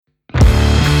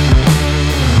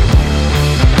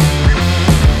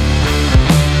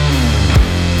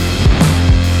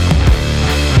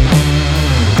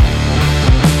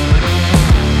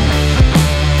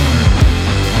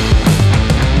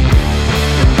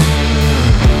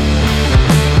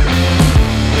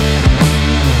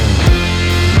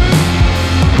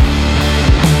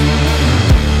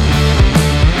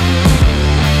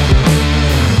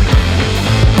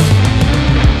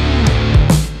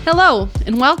Hello,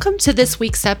 and welcome to this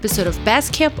week's episode of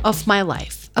Best Camp of My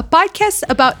Life, a podcast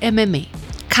about MMA.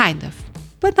 Kind of,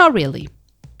 but not really.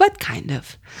 But kind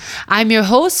of. I'm your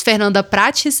host, Fernanda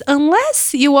Prates,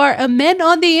 unless you are a man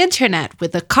on the internet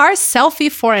with a car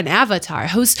selfie for an avatar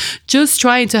who's just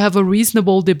trying to have a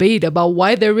reasonable debate about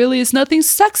why there really is nothing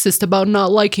sexist about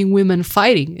not liking women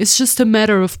fighting. It's just a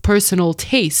matter of personal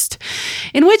taste.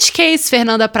 In which case,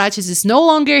 Fernanda Prates is no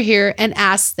longer here and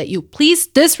asks that you please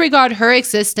disregard her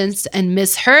existence and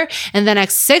miss her and the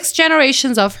next 6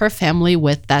 generations of her family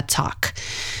with that talk.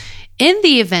 In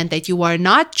the event that you are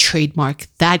not trademark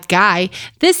that guy,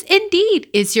 this indeed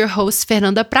is your host,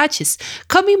 Fernanda Prates,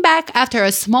 coming back after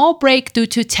a small break due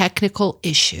to technical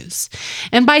issues.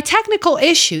 And by technical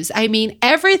issues, I mean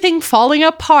everything falling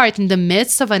apart in the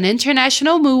midst of an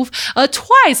international move, a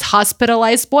twice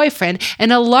hospitalized boyfriend,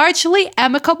 and a largely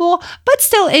amicable but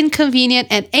still inconvenient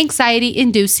and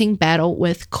anxiety-inducing battle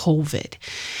with COVID.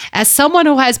 As someone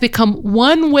who has become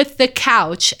one with the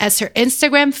couch as her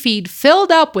Instagram feed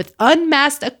filled up with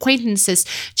unmasked acquaintances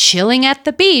chilling at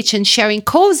the beach and sharing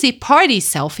cozy party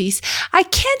selfies, I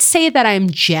can't say that I'm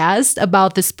jazzed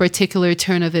about this particular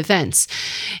turn of events.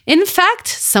 In fact,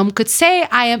 some could say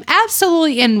I am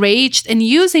absolutely enraged and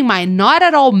using my not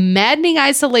at all maddening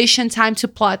isolation time to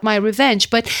plot my revenge,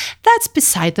 but that's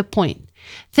beside the point.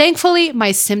 Thankfully,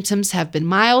 my symptoms have been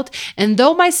mild, and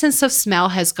though my sense of smell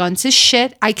has gone to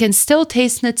shit, I can still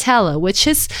taste Nutella, which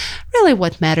is really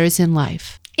what matters in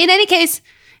life. In any case,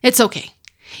 it's okay.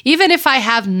 Even if I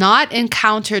have not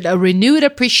encountered a renewed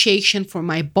appreciation for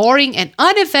my boring and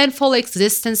uneventful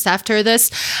existence after this,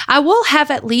 I will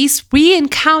have at least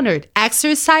re-encountered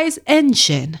exercise and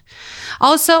gin.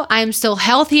 Also, I am still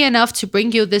healthy enough to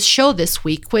bring you this show this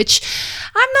week, which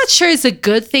I'm not sure is a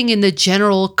good thing in the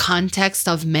general context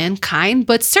of mankind,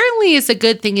 but certainly is a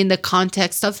good thing in the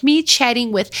context of me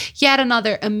chatting with yet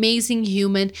another amazing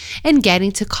human and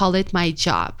getting to call it my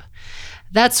job.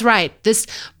 That's right, this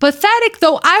pathetic,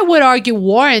 though I would argue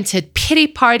warranted, pity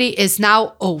party is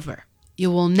now over.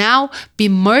 You will now be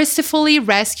mercifully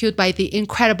rescued by the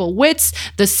incredible wits,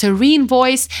 the serene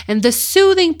voice, and the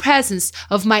soothing presence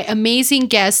of my amazing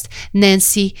guest,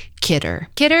 Nancy Kidder.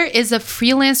 Kidder is a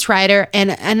freelance writer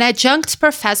and an adjunct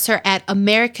professor at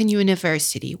American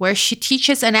University, where she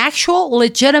teaches an actual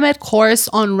legitimate course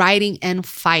on writing and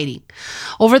fighting.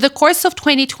 Over the course of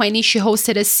 2020, she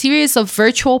hosted a series of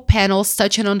virtual panels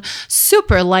touching on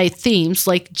super light themes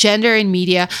like gender and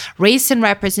media, race and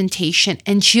representation,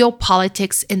 and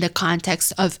geopolitics in the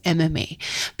context of MMA.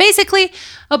 Basically,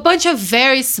 a bunch of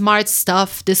very smart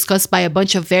stuff discussed by a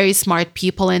bunch of very smart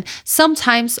people and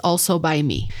sometimes also by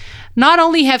me. Not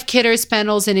only have Kidder's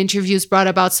panels and interviews brought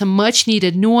about some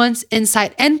much-needed nuance,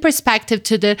 insight, and perspective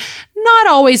to the not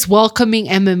always welcoming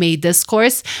MMA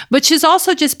discourse, but she's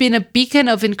also just been a beacon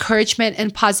of encouragement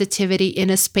and positivity in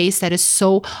a space that is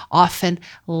so often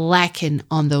lacking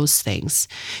on those things.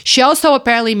 She also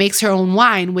apparently makes her own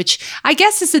wine, which I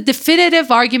guess is a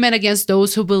definitive argument against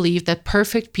those who believe that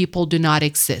perfect people do not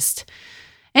exist.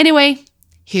 Anyway,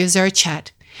 here's our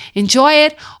chat. Enjoy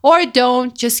it or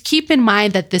don't, just keep in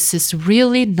mind that this is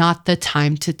really not the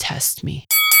time to test me.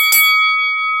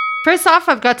 First off,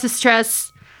 I've got to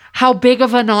stress how big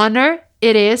of an honor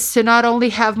it is to not only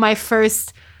have my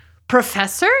first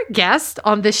professor guest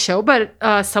on this show, but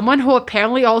someone who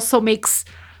apparently also makes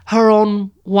her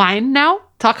own wine now.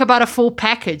 Talk about a full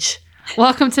package.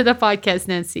 Welcome to the podcast,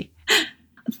 Nancy.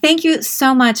 Thank you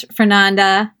so much,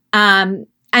 Fernanda. I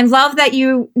love that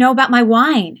you know about my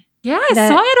wine. Yeah, I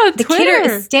saw it on the Twitter.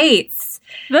 Kidder Estates.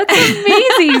 That's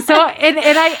amazing. So, and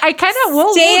I kind of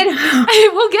will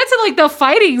we'll get to like the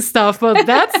fighting stuff, but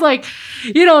that's like,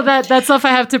 that stuff I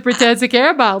have to pretend to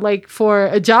care about, like for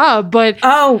a job. But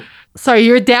sorry,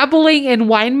 you're dabbling in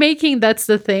winemaking. That's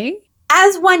the thing.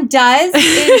 As one does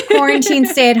in quarantine,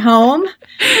 stay at home.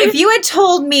 If you had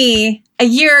told me a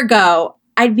year ago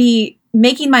I'd be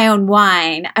making my own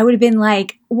wine, I would have been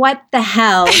like, what the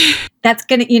hell? That's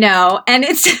gonna, and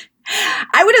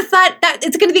I would have thought that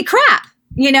it's going to be crap,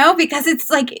 because it's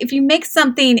like if you make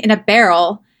something in a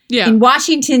barrel in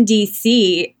Washington,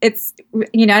 D.C., it's,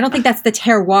 I don't think that's the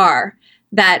terroir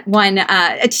that one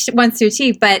wants to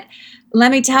achieve. But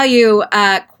let me tell you,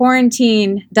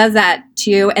 quarantine does that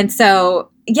to you. And so,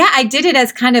 I did it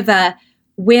as kind of a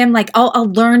whim, like,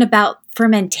 I'll learn about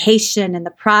fermentation and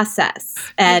the process,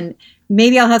 and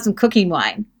maybe I'll have some cooking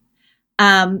wine.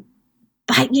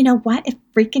 But you know what? It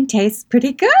freaking tastes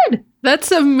pretty good.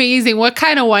 That's amazing. What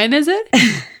kind of wine is it?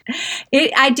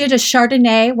 I did a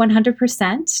Chardonnay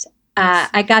 100%.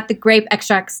 I got the grape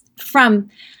extracts from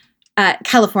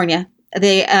California.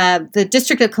 The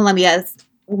District of Columbia's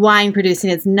wine producing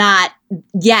is not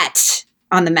yet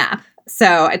on the map.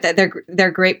 So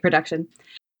they're great production.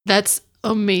 That's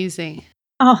amazing.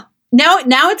 Oh,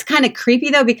 now it's kind of creepy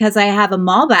though, because I have a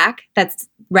Malbec that's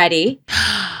ready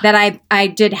that I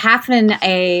did half in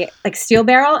a like steel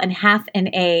barrel and half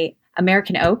in a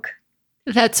American oak.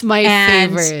 That's my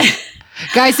favorite.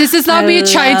 Guys, this is not me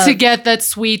trying to get that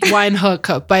sweet wine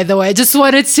hookup, by the way. I just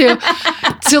wanted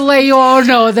to let you all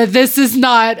know that this is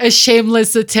not a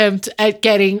shameless attempt at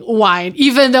getting wine.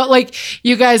 Even though, like,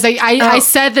 you guys, I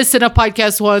said this in a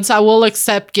podcast once, I will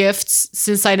accept gifts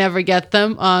since I never get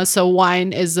them. So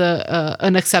wine is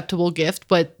an acceptable gift,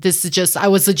 but this is just, I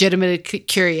was legitimately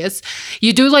curious.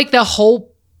 You do like the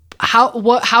whole,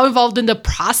 how involved in the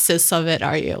process of it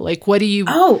are you? Like, what do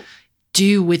you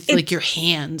do with like your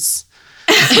hands?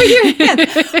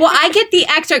 Well, I get the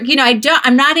extra,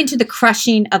 I'm not into the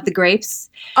crushing of the grapes.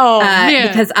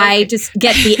 Because I just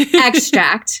get the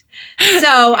extract.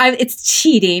 So it's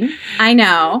cheating. I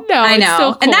know. No, I know. It's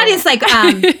still cool. And that is like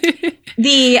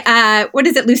the what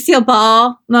is it, Lucille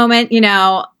Ball moment,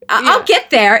 I'll get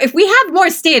there. If we have more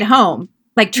stay at home,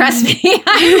 like, trust me,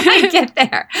 I might get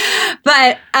there.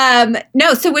 But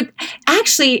no, so with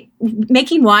actually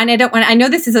making wine, I know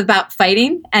this is about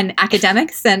fighting and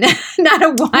academics and not a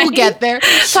wine We'll get there.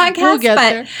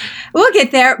 podcast, we'll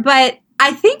get there. But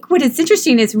I think what is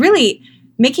interesting is really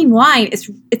making wine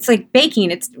it's like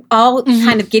baking. It's all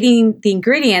kind of getting the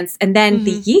ingredients and then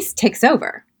the yeast takes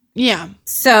over. Yeah.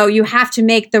 So you have to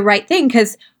make the right thing,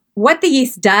 because what the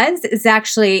yeast does is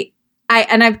actually,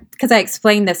 because I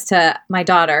explained this to my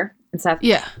daughter and stuff.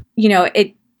 Yeah.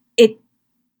 It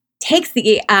takes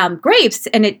the grapes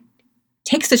and it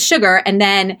takes the sugar, and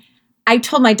then I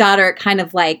told my daughter kind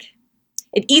of like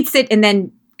it eats it and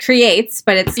then creates,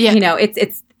 but it's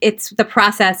it's the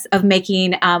process of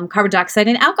making carbon dioxide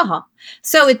and alcohol.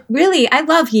 So it really, I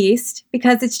love yeast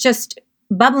because it's just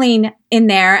bubbling in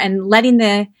there and letting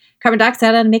the carbon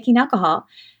dioxide out and making alcohol.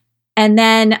 And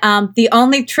then the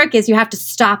only trick is you have to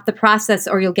stop the process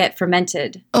or you'll get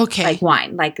fermented. Okay. Like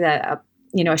wine, like a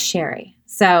sherry.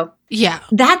 So yeah,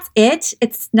 that's it.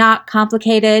 It's not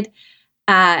complicated.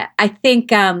 I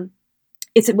think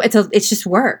it's just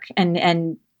work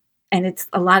and it's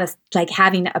a lot of like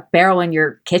having a barrel in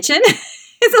your kitchen.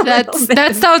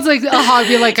 That sounds like a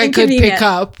hobby like I could pick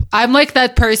up. I'm like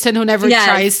that person who never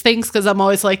tries things because I'm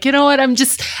always like, you know what? I'm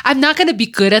not going to be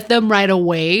good at them right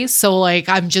away. So like,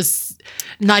 I'm just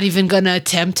not even going to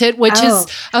attempt it, which is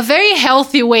a very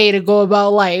healthy way to go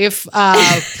about life.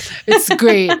 It's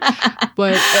great.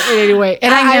 But anyway,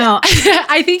 and I know.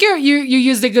 I think you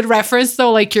used a good reference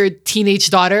though, like your teenage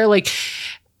daughter, like,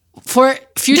 for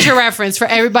future reference, for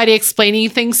everybody explaining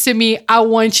things to me, I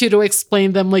want you to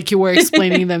explain them like you were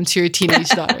explaining them to your teenage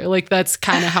daughter. Like, that's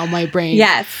kind of how my brain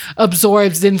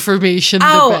absorbs information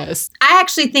the best. I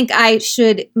actually think I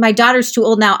should. My daughter's too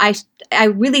old now. I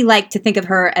really like to think of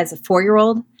her as a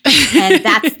 4-year-old. And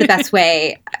that's the best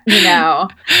way,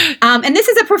 And this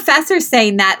is a professor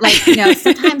saying that, like,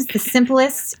 sometimes the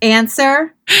simplest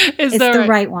answer is the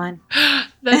right one.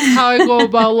 That's how I go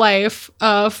about life,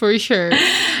 for sure.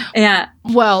 Yeah.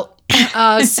 Well,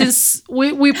 since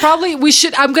we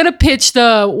should, I'm going to pitch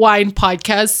the wine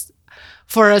podcast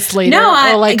for us later.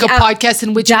 Or like a podcast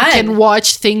in which we can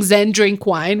watch things and drink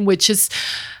wine, which is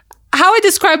how I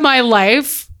describe my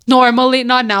life normally,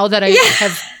 not now that I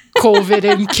have COVID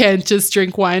and can't just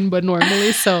drink wine, but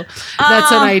normally. So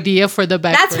that's an idea for the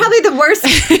back. That's probably the worst.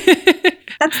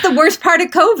 That's the worst part of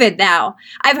COVID now.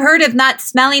 I've heard of not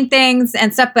smelling things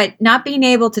and stuff, but not being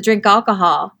able to drink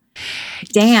alcohol.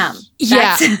 Damn.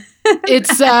 Yeah.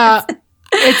 It's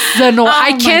the norm.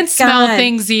 I can't smell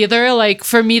things either. Like,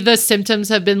 for me, the symptoms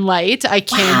have been light. I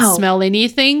can't smell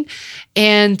anything.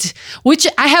 And which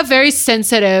I have very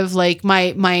sensitive, like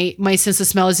my sense of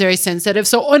smell is very sensitive.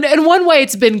 So in one way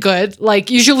it's been good.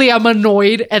 Like, usually I'm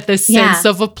annoyed at the sense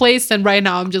of a place. And right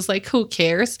now I'm just like, who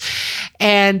cares?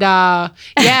 And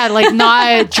like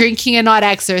not drinking and not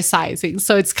exercising.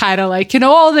 So it's kind of like,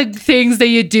 all the things that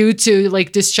you do to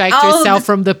like distract yourself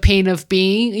from the pain of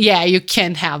being. Yeah, you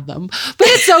can't have them. But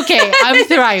it's okay. I'm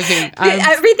thriving.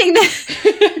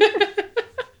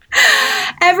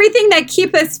 Everything that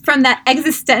keep us from that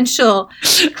existential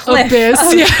cliff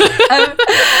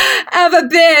of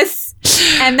abyss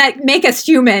and that make us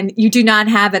human, you do not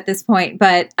have at this point.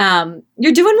 But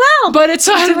you're doing well. But it's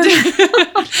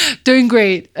doing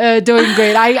great. Doing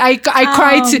great. I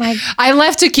cried. I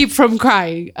left to keep from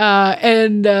crying.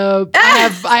 And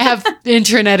I have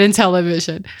internet and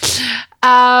television.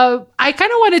 I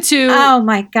kind of wanted to. Oh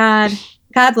my God.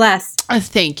 God bless.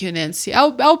 Thank you, Nancy.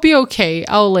 I'll be okay.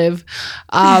 I'll live.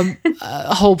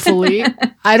 Hopefully.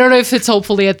 I don't know if it's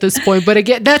hopefully at this point, but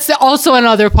again, that's also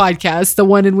another podcast, the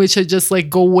one in which I just like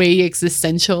go way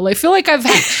existential. I feel like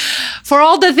for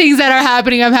all the things that are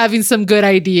happening, I'm having some good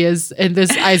ideas in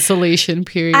this isolation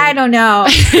period. I don't know.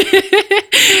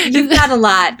 You've got a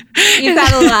lot.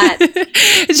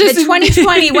 It's just the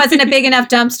 2020 wasn't a big enough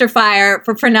dumpster fire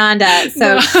for Fernanda,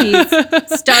 so she's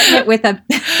starting it with a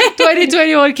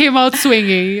 2021 came out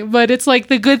swinging, but it's like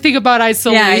the good thing about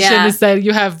isolation is that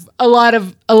you have a lot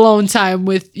of alone time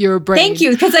with your brain. Thank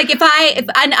you, because like if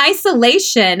in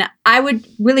isolation, I would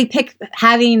really pick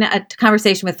having a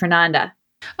conversation with Fernanda.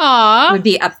 Aww. Would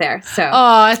be up there. So.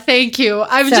 Aw, thank you.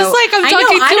 I'm talking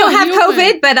to I don't have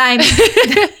COVID, but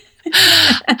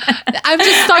I'm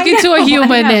just talking to a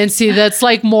human, Nancy, that's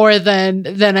like more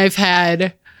than I've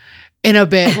had in a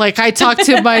bit. Like I talked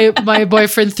to my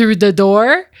boyfriend through the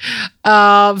door,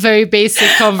 very basic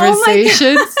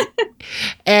conversations.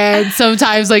 And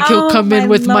sometimes like he'll come in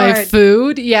with my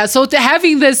food. Yeah. So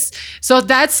having this, so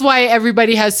that's why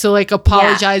everybody has to like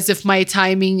apologize if my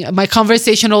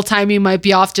conversational timing might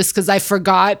be off just because I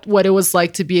forgot what it was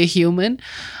like to be a human.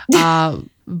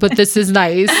 But this is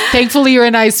nice. Thankfully, you're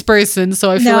a nice person.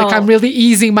 So I feel like I'm really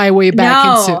easing my way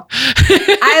back into.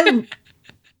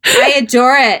 I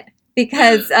adore it.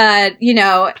 Because,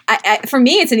 for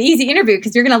me, it's an easy interview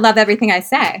because you're going to love everything I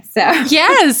say. So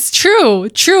yes, true.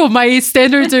 My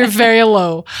standards are very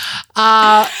low.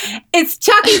 It's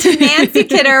talking to Nancy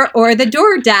Kidder or the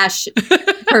DoorDash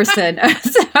person.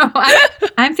 So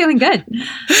I'm feeling good.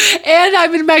 And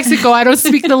I'm in Mexico. I don't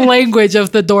speak the language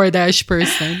of the DoorDash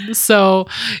person. So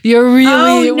you're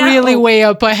really way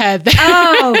up ahead there.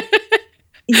 Oh,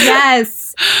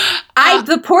 yes.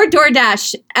 The poor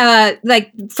DoorDash,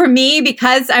 like for me,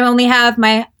 because I only have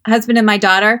my husband and my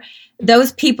daughter,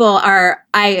 those people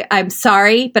I'm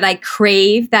sorry, but I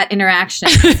crave that interaction.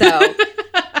 So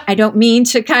I don't mean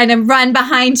to kind of run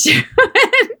behind you.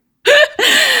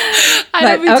 I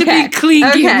don't mean to be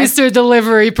clingy, Mr.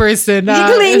 Delivery person.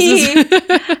 Clingy.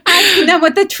 Asking them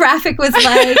what the traffic was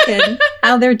like and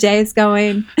how their day is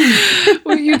going.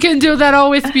 Well, you can do that all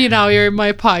with me now. You're in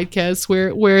my podcast.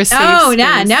 We're a safe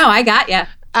space. No, I got you.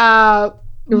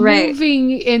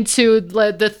 Moving into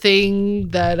the thing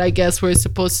that I guess we're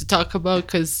supposed to talk about,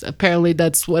 because apparently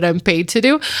that's what I'm paid to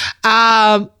do.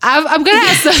 I'm going to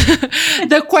ask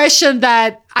the question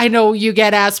that I know you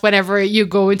get asked whenever you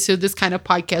go into this kind of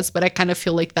podcast, but I kind of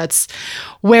feel like that's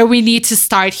where we need to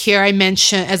start here.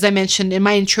 As I mentioned in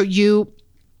my intro, you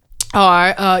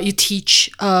teach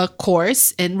a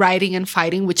course in writing and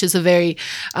fighting, which is a very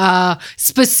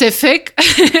specific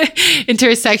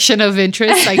intersection of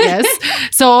interest, I guess.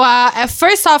 So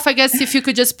first off, I guess if you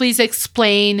could just please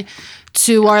explain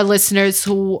to our listeners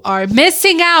who are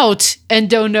missing out and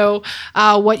don't know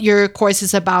what your course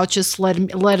is about, just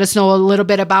let us know a little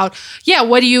bit about,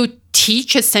 what do you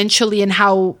teach essentially and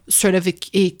how sort of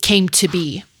it came to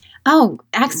be. Oh,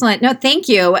 excellent. No, thank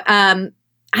you.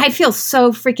 I feel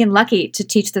so freaking lucky to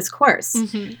teach this course.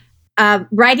 Mm-hmm.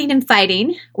 Writing and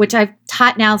Fighting, which I've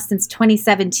taught now since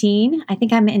 2017. I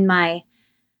think I'm in my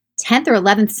 10th or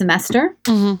 11th semester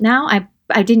now.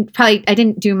 I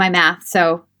didn't do my math.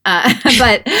 So,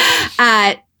 but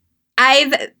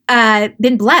I've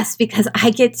been blessed because I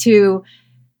get to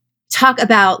talk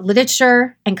about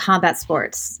literature and combat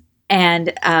sports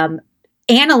and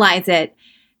analyze it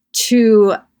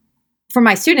for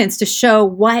my students to show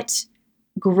what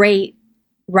great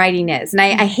writing is. And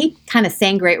I hate kind of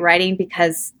saying great writing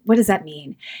because what does that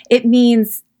mean? It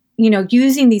means,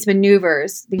 using these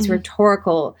maneuvers, these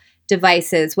rhetorical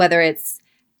devices, whether it's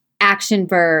action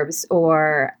verbs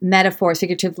or metaphors,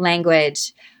 figurative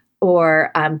language,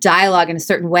 or dialogue in a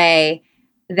certain way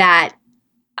that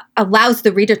allows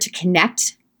the reader to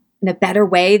connect in a better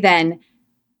way than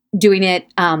doing it,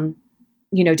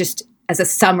 just as a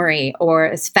summary or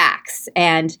as facts.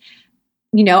 And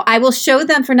I will show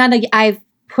them, Fernanda, I've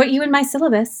put you in my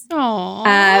syllabus.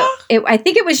 I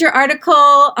think it was your article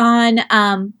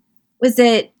on, was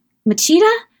it Machida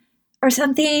or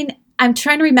something? I'm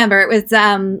trying to remember. It was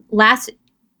last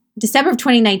December of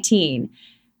 2019.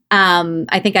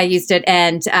 I think I used it.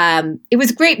 And it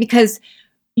was great because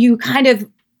you kind of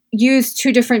used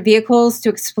two different vehicles to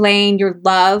explain your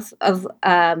love of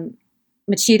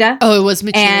Machida. Oh, it was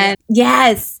Machida. And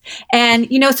yes. And,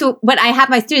 so what I have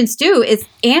my students do is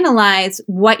analyze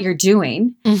what you're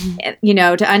doing,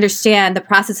 to understand the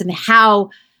process and how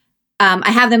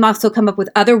I have them also come up with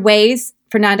other ways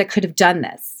Fernanda could have done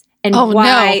this and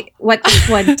what this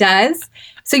one does.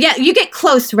 So you get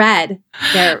close read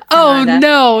there, Fernanda. Oh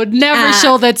no, never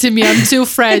show that to me. I'm too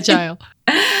fragile.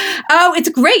 Oh, it's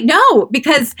great. No,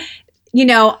 because,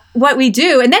 what we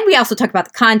do, and then we also talk about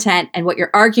the content and what your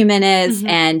argument is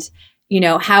and,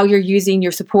 how you're using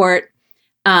your support.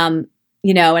 And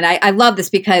I love this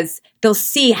because they'll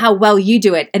see how well you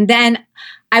do it. And then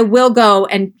I will go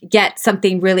and get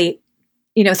something really,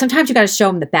 sometimes you got to show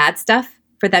them the bad stuff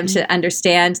for them to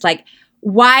understand, like,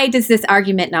 why does this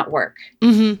argument not work?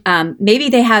 Maybe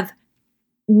they have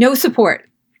no support,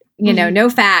 no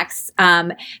facts.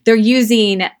 They're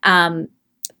using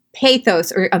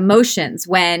pathos or emotions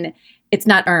when it's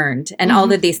not earned and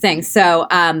all of these things. So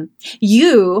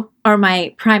you are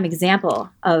my prime example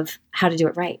of how to do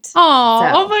it right.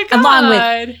 Oh my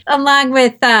God. Along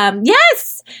with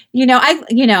yes,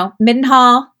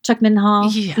 Mendenhall, Chuck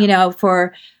Mendenhall,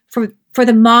 for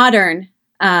the modern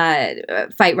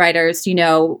fight writers,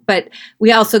 but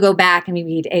we also go back and we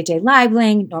read A.J.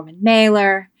 Liebling, Norman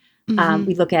Mailer.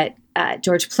 We look at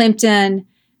George Plimpton.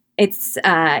 It's,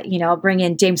 I'll bring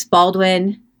in James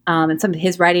Baldwin and some of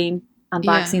his writing on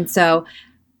boxing. So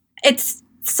it's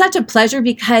such a pleasure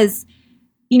because,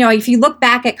 if you look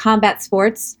back at combat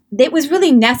sports, it was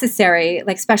really necessary,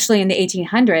 like especially in the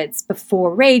 1800s,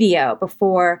 before radio,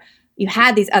 before you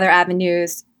had these other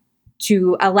avenues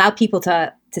to allow people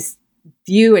to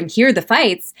view and hear the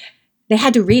fights, they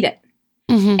had to read it.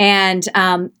 And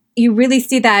you really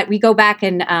see that. We go back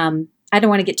and I don't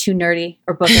want to get too nerdy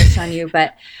or bookish on you,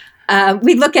 but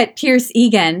we look at Pierce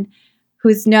Egan,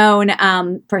 who's known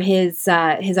for his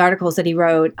articles that he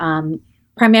wrote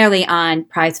primarily on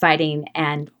prize fighting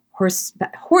and horse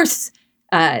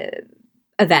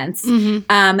events.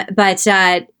 But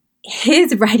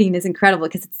his writing is incredible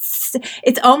because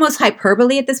it's almost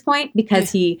hyperbole at this point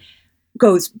because he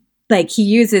goes he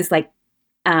uses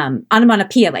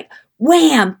onomatopoeia, like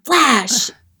wham,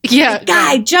 flash.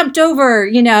 Guy jumped over,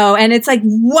 and it's like,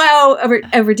 whoa,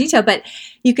 over detail. But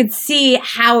you could see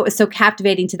how it was so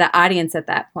captivating to the audience at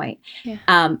that point.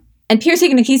 And Pierce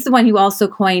Egan, he's the one who also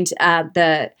coined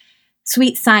the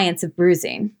sweet science of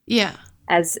bruising.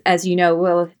 As you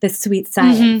know, the sweet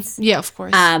science. Yeah, of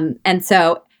course. And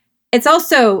so it's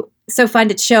also so fun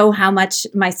to show how much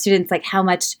my students, how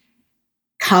much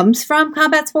comes from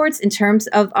combat sports in terms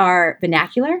of our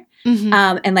vernacular.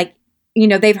 And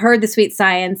they've heard the sweet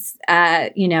science,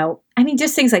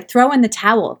 just things like throw in the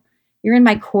towel, you're in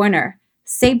my corner,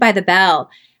 Saved by the Bell.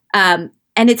 And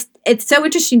it's so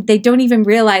interesting. They don't even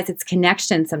realize its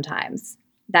connection sometimes,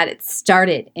 that it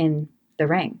started in the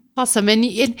ring. Awesome.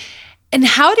 And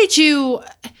how did you,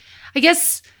 I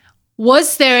guess,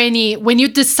 was there any, when you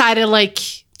decided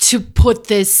to put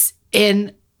this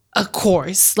in a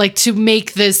course, to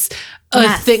make this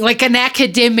a thing, like an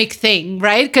academic thing,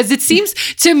 right? Because it seems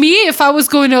to me,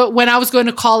 when I was going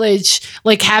to college,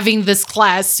 having this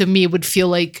class to me would feel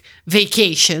like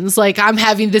vacations. I'm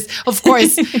having this, of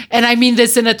course, and I mean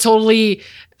this in a totally,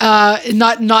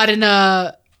 not in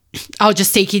a, I'll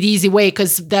just take it easy way,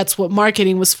 because that's what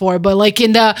marketing was for. But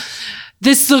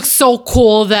this looks so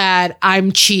cool that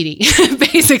I'm cheating.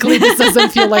 Basically, this doesn't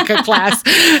feel like a class.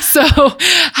 So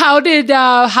how did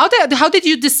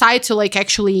you decide to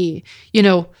actually,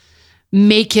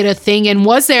 make it a thing? And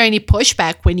was there any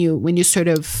pushback when you sort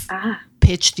of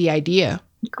pitched the idea?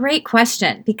 Great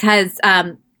question, because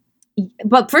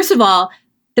but first of all,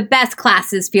 the best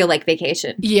classes feel like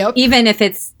vacation. Yep. Even if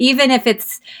it's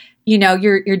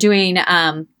you're doing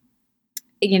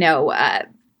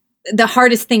the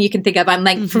hardest thing you can think of.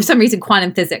 I'm for some reason,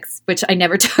 quantum physics, which I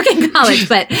never took in college.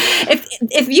 But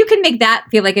if you can make that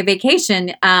feel like a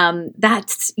vacation,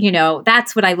 that's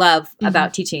what I love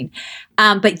about teaching.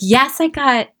 But yes, I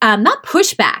got not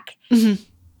pushback.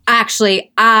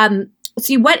 Actually,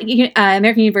 see what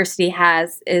American University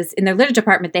has is in their literature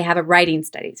department, they have a writing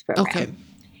studies program. Okay.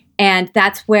 And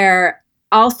that's where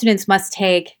all students must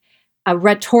take a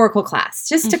rhetorical class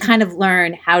just to kind of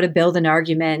learn how to build an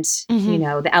argument,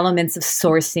 the elements of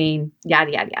sourcing,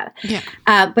 yada, yada, yada.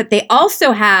 Yeah. But they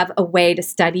also have a way to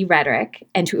study rhetoric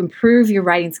and to improve your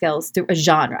writing skills through a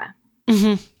genre.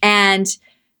 And,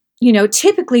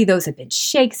 typically those have been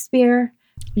Shakespeare.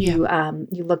 You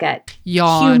look at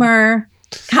humor,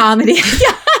 comedy.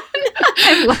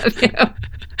 I love you.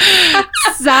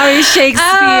 Sorry, Shakespeare.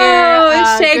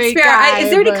 Oh, Shakespeare. Is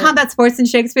there any combat sports in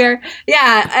Shakespeare?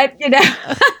 Yeah,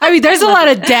 I mean, there's a lot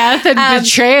of death and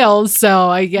betrayal, so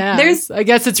I guess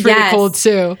it's pretty cool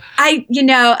too. We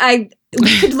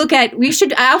could look at.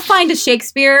 I'll find a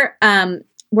Shakespeare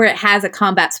where it has a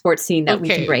combat sports scene that we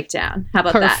can break down. How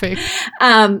about that?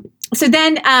 So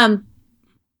then,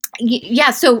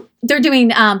 so they're doing.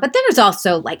 But then there's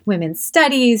also women's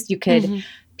studies. You could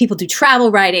people do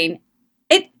travel writing.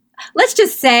 Let's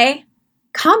just say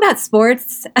combat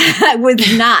sports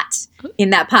was not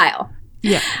in that pile.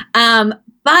 Yeah.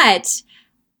 But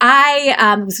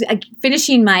I was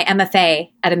finishing my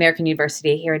MFA at American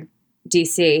University here in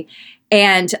DC.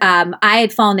 And I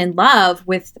had fallen in love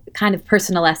with kind of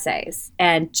personal essays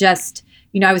and just,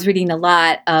 I was reading a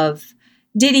lot of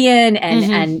Didion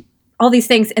and all these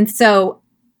things. And so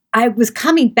I was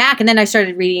coming back, and then I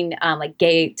started reading like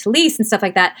Gay Talese and stuff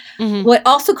like that. Well, it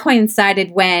also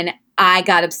coincided when I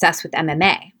got obsessed with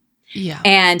MMA. Yeah.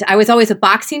 And I was always a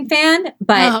boxing fan,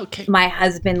 but my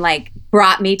husband like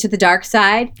brought me to the dark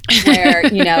side where,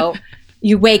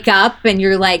 you wake up and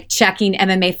you're like checking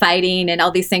MMA fighting and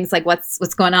all these things like what's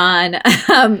going on.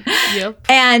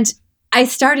 And I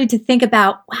started to think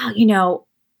about, wow,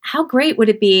 how great would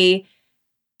it be,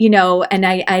 and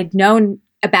I'd known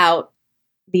about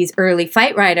these early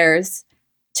fight writers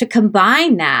to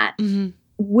combine that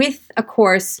with a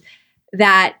course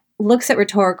that looks at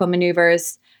rhetorical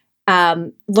maneuvers,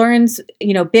 learns,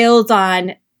 builds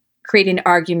on creating an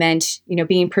argument,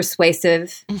 being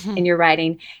persuasive in your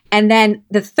writing. And then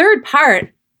the third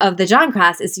part of the John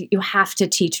class is you have to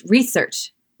teach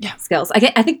research skills.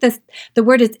 I think the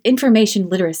word is information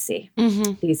literacy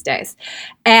these days.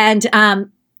 And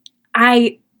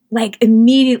I like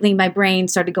immediately my brain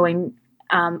started going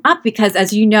up because,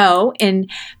 as you know,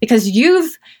 because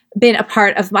you've been a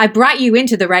part of, I brought you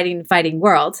into the writing and fighting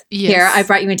world here. I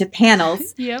brought you into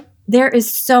panels. There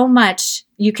is so much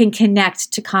you can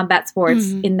connect to combat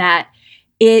sports in that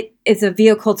it is a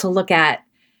vehicle to look at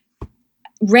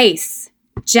race,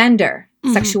 gender,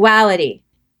 sexuality,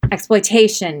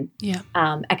 exploitation,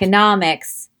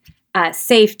 economics,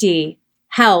 safety,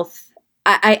 health.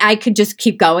 I could just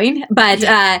keep going, but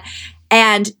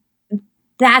and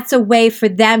that's a way for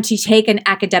them to take an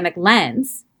academic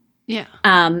lens,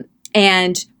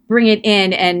 and bring it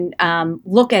in and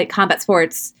look at combat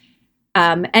sports,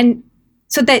 and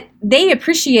so that they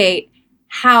appreciate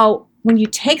how when you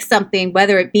take something,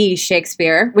 whether it be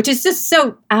Shakespeare, which is just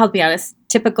so, I'll be honest,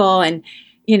 typical, and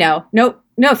no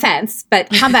offense, but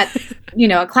combat,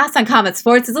 a class on combat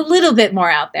sports is a little bit more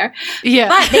out there.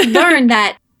 But they learn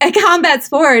that combat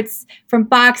sports, from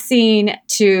boxing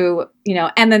to,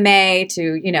 MMA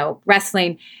to,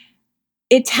 wrestling,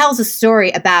 it tells a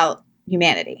story about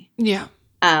humanity.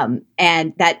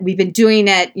 And that we've been doing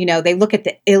it, they look at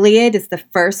the Iliad as the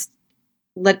first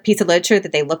piece of literature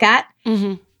that they look at.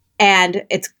 And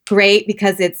it's great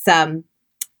because it's a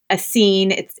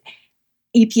scene. It's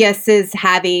Epius is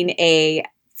having a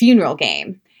funeral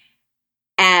game.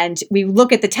 And we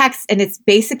look at the text, and it's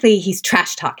basically he's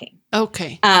trash talking.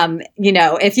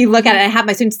 If you look at it, I have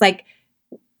my students like,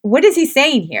 what is he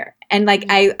saying here? And like,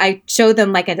 I show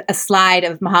them like a slide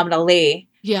of Muhammad Ali.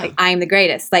 Like, I am the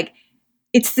greatest. Like,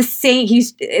 it's the same.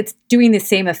 It's doing the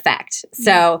same effect.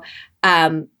 So,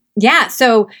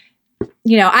 So,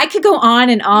 I could go on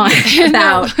and on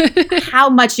about how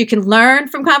much you can learn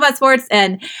from combat sports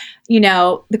and,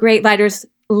 the great writers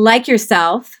like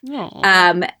yourself.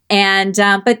 But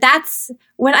that's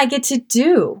what I get to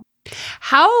do.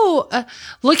 How,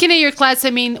 looking at your class,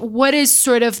 what is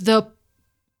sort of the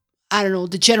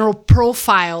general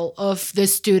profile of the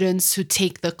students who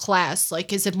take the class?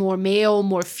 Like, is it more male,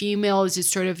 more female? Is it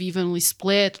sort of evenly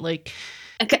split? Like,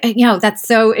 that's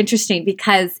so interesting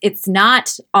because it's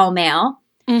not all male.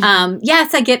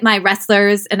 Yes, I get my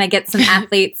wrestlers and I get some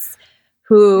athletes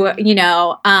who,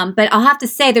 but I'll have to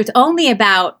say there's only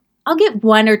I'll get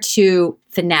one or two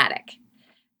fanatic.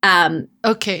 I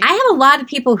have a lot of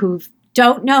people who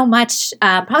don't know much,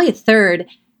 probably a third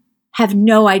have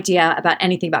no idea about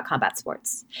anything about combat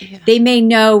sports. They may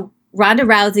know Ronda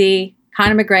Rousey,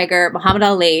 Conor McGregor, Muhammad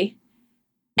Ali,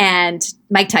 and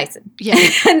Mike Tyson.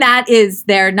 And that is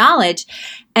their knowledge.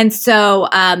 And so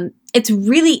it's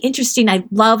really interesting. I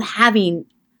love having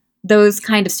those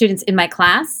kind of students in my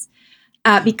class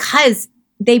because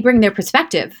they bring their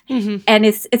perspective. And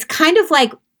it's kind of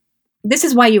like, this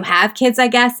is why you have kids, I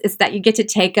guess, is that you get to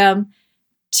take them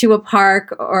to a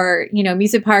park or,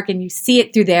 amusement park, and you see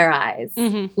it through their eyes,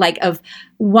 like of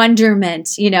wonderment,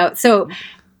 So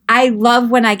I love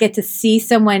when I get to see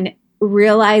someone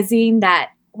realizing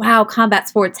that, wow, combat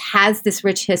sports has this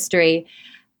rich history.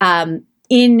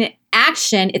 In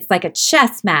action, it's like a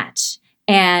chess match.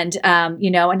 And,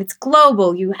 and it's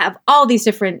global. You have all these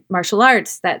different martial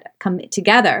arts that come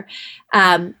together,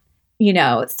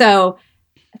 So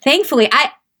thankfully,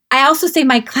 I also say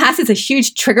my class is a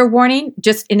huge trigger warning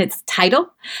just in its title.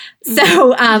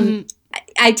 So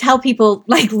I tell people,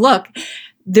 like, look,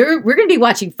 we're going to be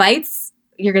watching fights.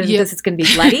 This is going to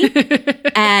be bloody.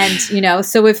 And,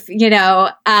 so if,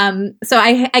 so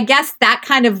I guess that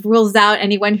kind of rules out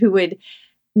anyone who would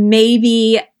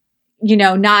maybe,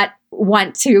 not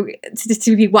want to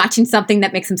be watching something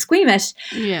that makes them squeamish.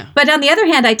 Yeah. But on the other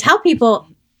hand, I tell people,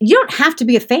 you don't have to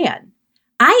be a fan.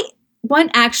 I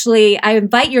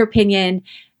invite your opinion,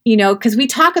 because we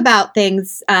talk about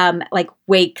things like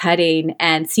weight cutting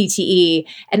and CTE,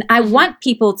 and I want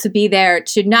people to be there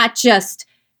to not just,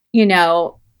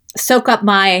 soak up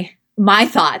my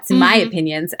thoughts and my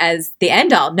opinions as the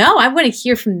end all. No, I want to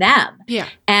hear from them. Yeah.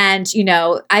 And,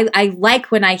 I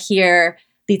like when I hear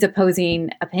these opposing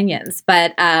opinions,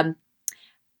 but I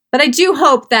do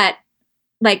hope that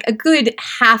like a good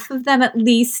half of them, at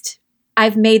least,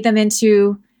 I've made them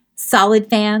into solid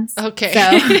fans. Okay. So,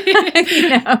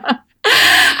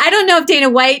 I don't know if Dana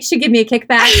White should give me a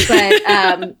kickback,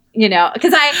 but,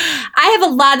 because I have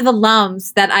a lot of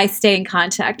alums that I stay in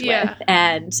contact with.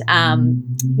 And,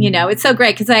 it's so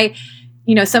great because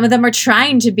some of them are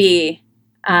trying to be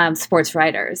sports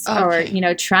writers or,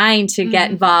 trying to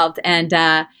get involved. And,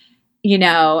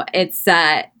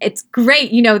 it's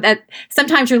great, that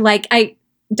sometimes you're like, I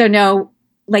don't know,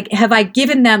 like, have I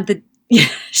given them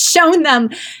shown them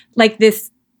like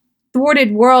this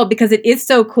thwarted world because it is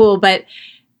so cool, but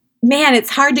man, it's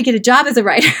hard to get a job as a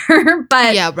writer.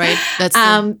 But yeah, right. That's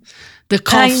the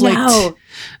conflict. I know.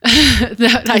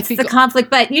 I think the conflict,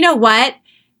 but you know what?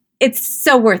 It's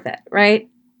so worth it, right?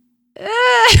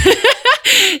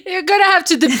 You're gonna have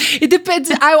to. It depends.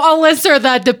 I'll answer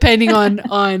that depending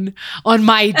on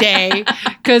my day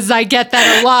because I get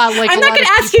that a lot. Like I'm not gonna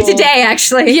ask you today,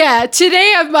 actually. Yeah,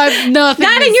 today I'm nothing.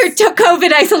 Not in your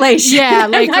COVID isolation. Yeah,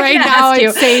 like right now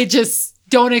I'd say just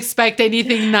don't expect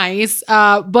anything nice.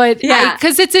 But yeah,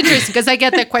 because it's interesting because I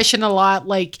get that question a lot.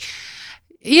 Like,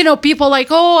 people like,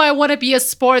 oh, I want to be a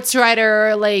sports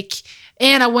writer, like.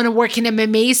 And I want to work in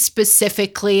MMA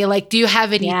specifically. Like, do you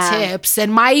have any tips?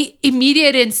 And my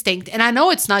immediate instinct, and I know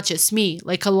it's not just me,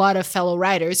 like a lot of fellow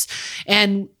writers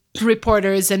and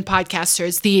reporters and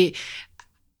podcasters,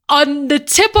 on the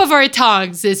tip of our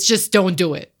tongues is just don't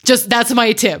do it. Just that's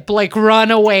my tip. Like run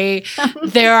away.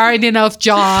 There aren't enough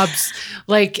jobs,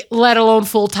 like let alone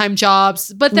full-time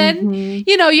jobs. But then,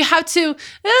 you have to,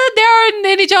 there aren't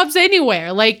any jobs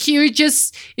anywhere. Like if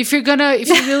you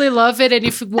really love it and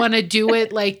if you want to do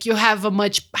it, like you have a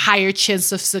much higher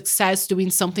chance of success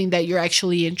doing something that you're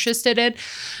actually interested in.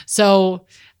 So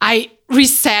I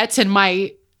reset and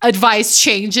my advice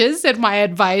changes and my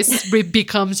advice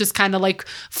becomes just kind of like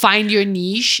find your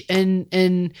niche and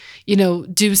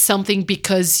do something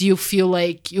because you feel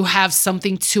like you have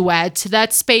something to add to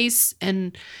that space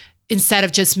and instead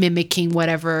of just mimicking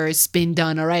whatever's been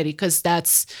done already because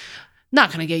that's not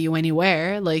going to get you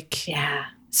anywhere, like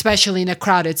especially in a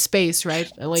crowded space, right?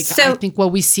 Like I think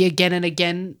what we see again and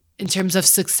again in terms of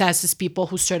success is people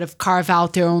who sort of carve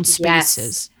out their own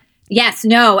spaces. Yes,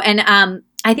 no. And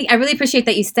I think I really appreciate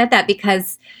that you said that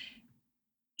because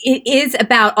it is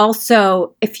about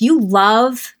also if you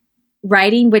love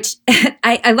writing, which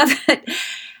I love it.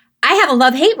 I have a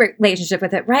love-hate relationship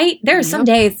with it, right? There are some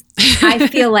days I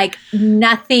feel like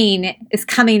nothing is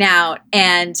coming out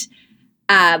and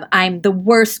I'm the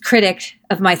worst critic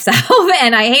of myself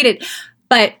and I hate it.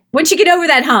 But once you get over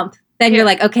that hump, then you're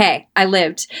like, okay, I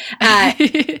lived.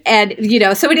 And,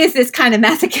 so it is this kind of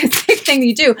masochistic thing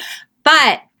you do.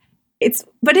 But it's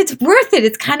worth it.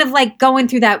 It's kind of like going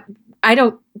through that. I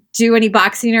don't do any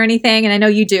boxing or anything, and I know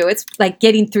you do. It's like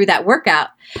getting through that workout.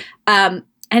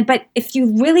 But if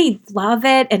you really love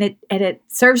it and it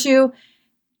serves you,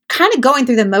 kind of going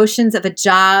through the motions of a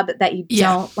job that you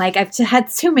don't like. I've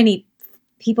had too many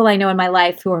people I know in my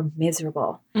life who are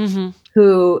miserable,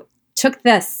 who took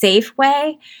the safe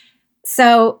way.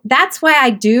 So that's why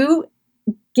I do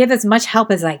give as much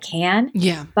help as I can.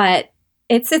 Yeah, but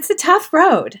it's a tough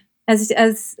road.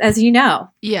 As you know.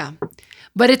 Yeah.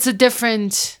 But it's a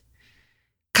different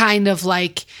kind of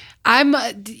like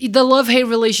the love-hate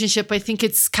relationship. I think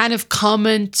it's kind of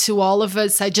common to all of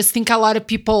us. I just think a lot of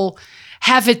people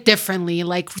have it differently.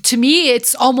 Like to me,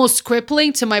 it's almost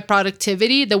crippling to my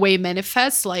productivity, the way it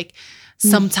manifests. Like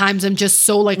sometimes I'm just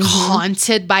so like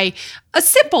haunted by a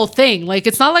simple thing. Like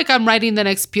it's not like I'm writing the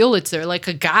next Pulitzer, like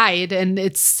a guide, and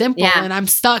it's simple and I'm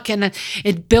stuck and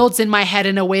it builds in my head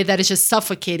in a way that is just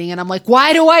suffocating. And I'm like,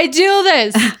 why do I do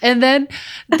this? And then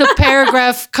the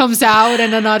paragraph comes out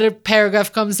and another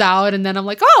paragraph comes out. And then I'm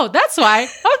like, oh, that's why.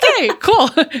 Okay, cool.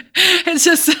 It's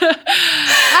just,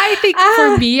 I think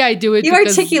for me, I do it. You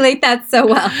articulate that so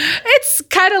well. It's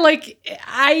kind of like,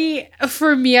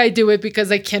 for me, I do it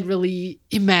because I can't really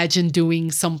imagine doing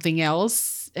something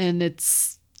else. And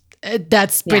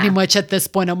that's pretty much at this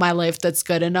point of my life, that's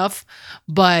good enough.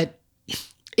 But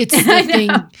It's the thing.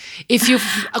 If you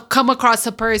come across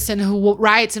a person who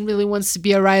writes and really wants to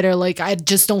be a writer, like, I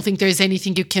just don't think there's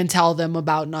anything you can tell them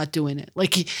about not doing it.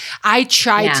 Like, I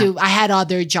had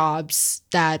other jobs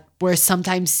that were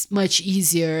sometimes much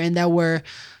easier and that were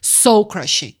soul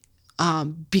crushing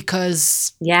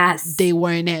because they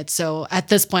weren't it. So at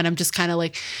this point, I'm just kind of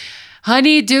like,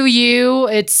 honey, do you.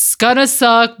 It's gonna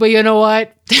suck, but you know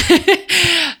what?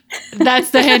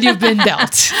 That's the hand you've been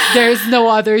dealt. There's no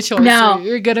other choice. No.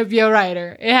 You're going to be a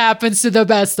writer. It happens to the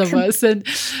best of us. And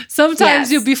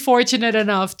sometimes you'll be fortunate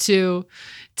enough to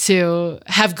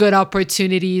have good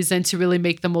opportunities and to really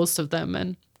make the most of them.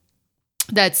 And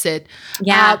that's it.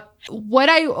 Yeah. Can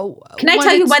I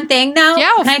tell you one thing though?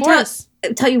 Yeah, of course.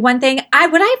 Tell you one thing?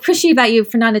 What I appreciate about you,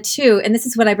 Fernanda, too, and this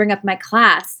is what I bring up in my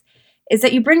class, is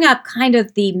that you bring up kind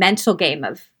of the mental game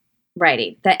of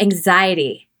writing, the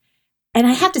anxiety. And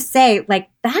I have to say, like,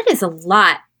 that is a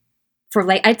lot for,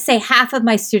 like, I'd say half of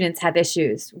my students have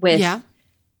issues with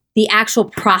the actual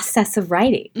process of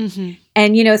writing. Mm-hmm.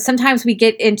 And, you know, sometimes we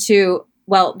get into,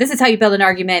 well, this is how you build an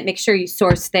argument, make sure you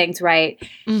source things right.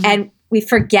 Mm-hmm. And we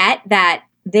forget that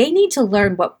they need to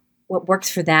learn what works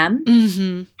for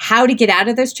them, how to get out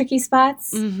of those tricky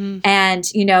spots. Mm-hmm. And,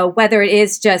 you know, whether it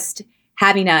is just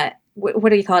having what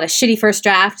do you call it? A shitty first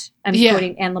draft. I'm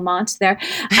quoting Anne Lamott there.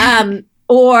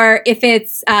 Or if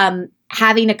it's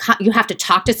you have to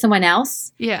talk to someone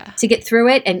else to get through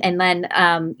it and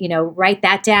then, you know, write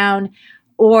that down.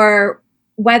 Or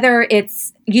whether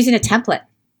it's using a template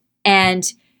and,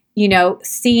 you know,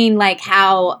 seeing like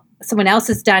how someone else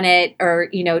has done it, or,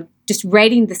 you know, just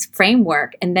writing this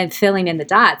framework and then filling in the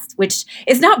dots, which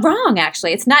is not wrong,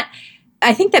 actually. It's not.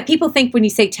 I think that people think when you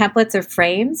say templates or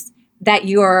frames that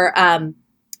you're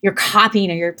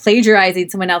copying or you're plagiarizing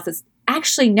someone else's.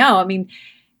 Actually, no. I mean,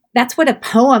 that's what a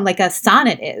poem, like a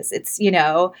sonnet is. It's, you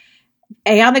know,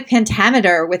 iambic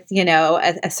pentameter with, you know,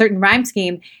 a certain rhyme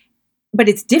scheme, but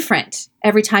it's different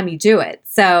every time you do it.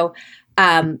 So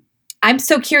I'm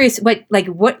so curious,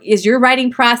 what is your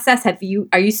writing process?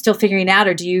 Are you still figuring out,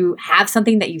 or do you have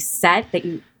something that you set that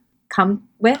you come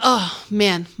with? Oh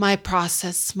man, my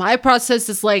process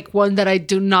is like one that I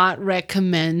do not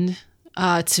recommend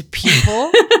to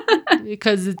people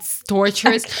because it's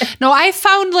torturous. Okay. No, I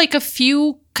found like a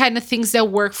few kind of things that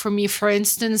work for me. For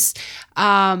instance,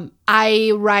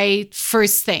 I write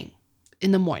first thing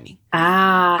in the morning.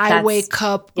 I wake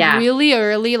up really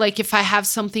early. Like if I have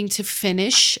something to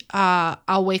finish,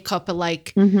 I'll wake up at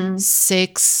like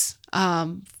 6,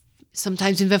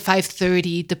 sometimes even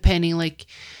 5:30, depending.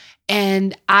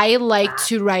 And I like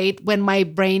to write when my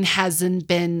brain hasn't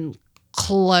been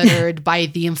cluttered by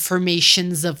the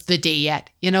informations of the day yet.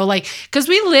 You know, like, because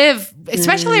we live,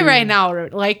 especially right now,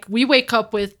 like we wake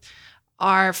up with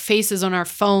our faces on our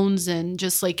phones and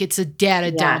just like it's a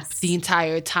data dump the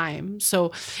entire time.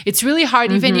 So it's really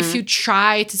hard, even if you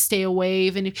try to stay away,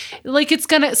 even if like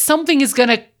something is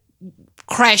gonna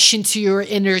crash into your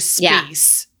inner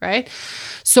space, right?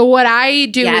 So what I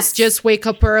do is just wake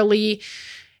up early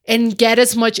and get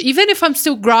as much, even if I'm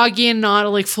still groggy and not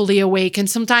like fully awake. And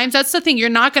sometimes that's the thing, you're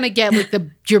not going to get like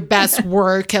your best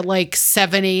work at like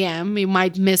 7 a.m. You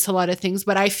might miss a lot of things,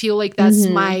 but I feel like that's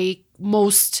my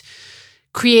most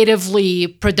creatively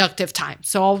productive time.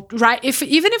 So I'll write,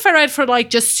 even if I write for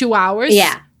like just 2 hours,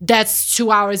 that's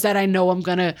 2 hours that I know I'm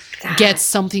going to get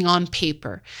something on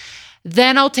paper.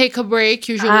 Then I'll take a break.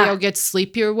 Usually I'll get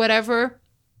sleepy or whatever.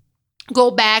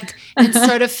 Go back and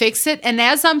sort of fix it. And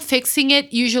as I'm fixing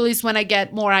it, usually is when I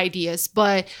get more ideas.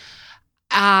 But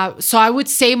so I would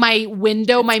say my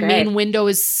main window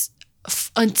is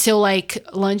until like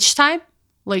lunchtime,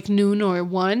 like noon or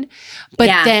 1.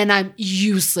 But then I'm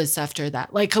useless after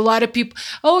that. Like a lot of people,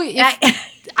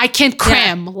 I can't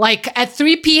cram. Like at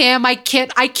 3 p.m., I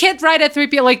can't write at 3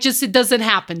 p.m. Like just, it doesn't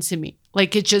happen to me.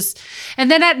 Like it just,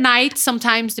 and then at night,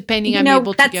 sometimes depending, I'm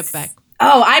able to get back.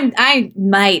 Oh, I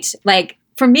might. Like,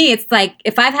 for me, it's like,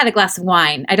 if I've had a glass of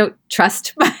wine, I don't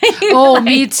trust my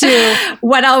me too.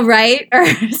 What I'll write or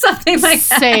something like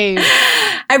that. Same.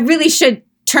 I really should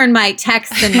turn my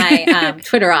text and my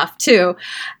Twitter off too.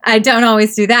 I don't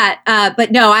always do that. But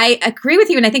no, I agree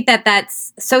with you. And I think that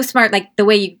that's so smart, like the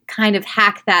way you kind of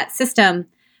hack that system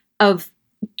of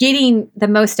getting the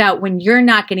most out when you're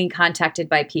not getting contacted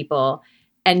by people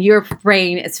and your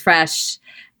brain is fresh.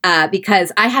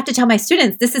 Because I have to tell my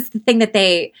students, this is the thing that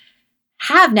they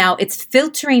have now. It's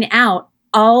filtering out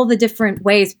all the different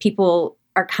ways people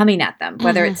are coming at them,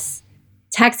 whether it's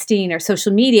texting or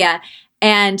social media.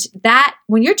 And that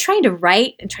when you're trying to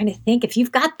write and trying to think, if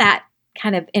you've got that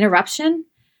kind of interruption,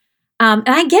 and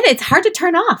I get it, it's hard to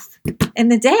turn off in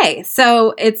the day.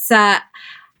 So it's, I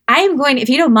I am going, if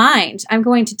you don't mind, I'm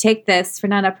going to take this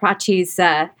Fernanda Prachi's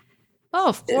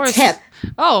of course. tip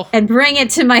and bring it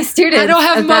to my students. I don't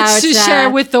have much to share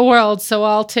with the world, so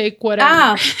I'll take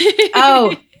whatever.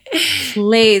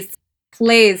 Please.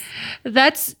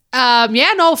 That's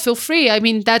feel free. I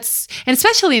mean, and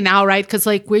especially now, right? Because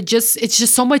like it's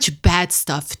just so much bad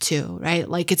stuff too, right?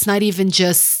 Like it's not even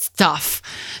just stuff.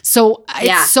 So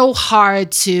it's so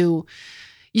hard to,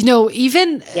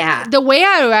 even the way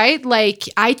I write, like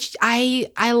I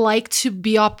like to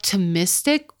be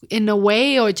optimistic in a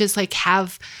way, or just like I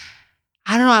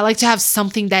like to have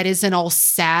something that isn't all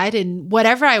sad in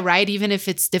whatever I write, even if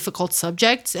it's difficult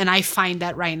subjects. And I find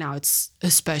that right now it's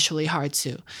especially hard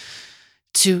to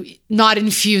not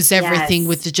infuse everything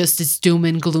with just this doom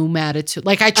and gloom attitude.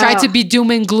 Like I try to be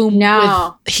doom and gloom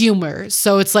with humor.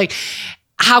 So it's like,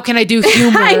 how can I do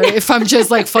humor if I'm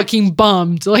just like fucking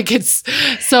bummed? Like it's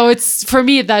for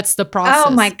me, that's the process.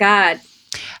 Oh my God.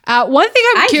 One thing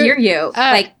I hear you.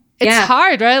 It's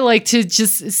hard, right? Like to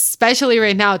just, especially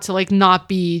right now, to like not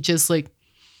be just like,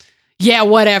 yeah,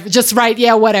 whatever. Just write,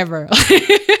 yeah, whatever.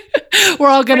 We're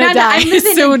all gonna die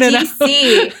soon enough.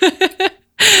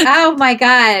 Oh my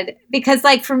God. Because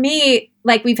like for me,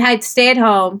 like we've had stay at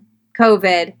home,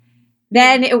 COVID.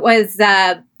 Then it was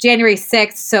January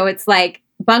 6th. So it's like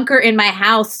bunker in my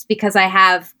house because I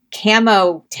have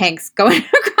camo tanks going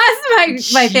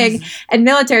across my thing and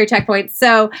military checkpoints.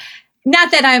 So not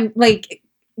that I'm like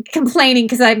complaining,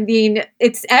 because I mean,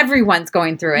 it's everyone's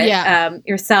going through it,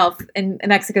 yourself in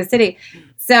Mexico City.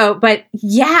 So, but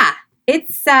yeah,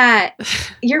 it's,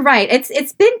 you're right.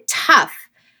 It's been tough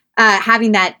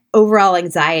having that overall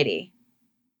anxiety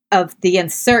of the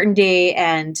uncertainty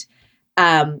and,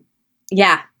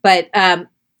 but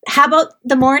how about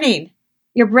the morning?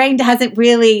 Your brain hasn't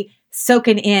really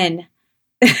soaking in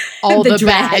all the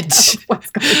dread bad. Of what's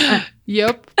going on.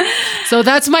 Yep. So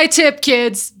that's my tip,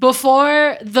 kids.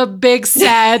 Before the big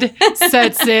sad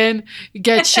sets in,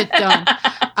 get shit done.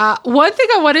 One thing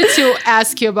I wanted to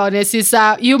ask you about is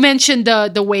you mentioned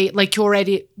the weight, like you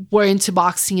already were into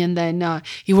boxing and then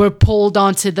you were pulled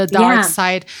onto the dark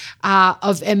side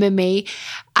of MMA.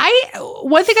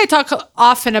 One thing I talk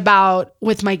often about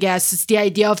with my guests is the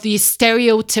idea of the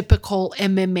stereotypical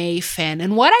MMA fan.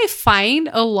 And what I find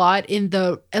a lot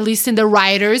at least in the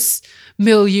writers'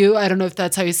 milieu, I don't know if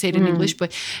that's how you say it in English,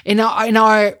 but in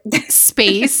our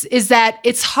space, is that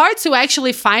it's hard to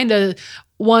actually find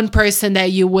one person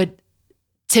that you would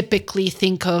typically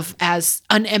think of as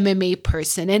an MMA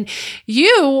person. And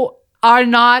you are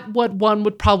not what one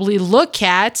would probably look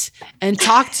at and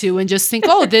talk to and just think,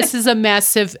 oh, this is a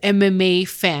massive MMA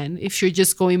fan, if you're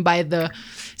just going by the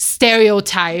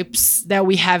stereotypes that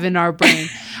we have in our brain.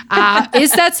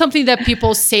 Is that something that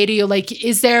people say to you? Like,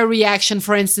 is there a reaction,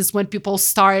 for instance, when people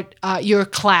start your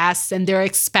class and they're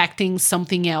expecting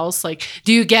something else? Like,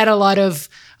 do you get a lot of,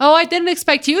 oh, I didn't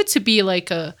expect you to be like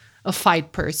a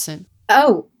fight person?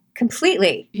 Oh,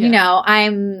 completely. Yeah.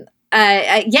 I'm...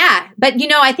 but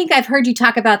I think I've heard you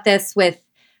talk about this with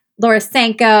Laura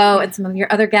Sanko and some of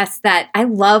your other guests, that I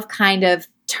love kind of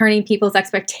turning people's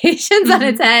expectations on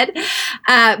its head.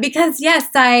 Because yes,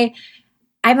 I'm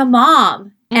a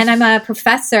mom and I'm a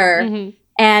professor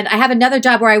and I have another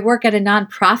job where I work at a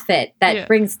nonprofit that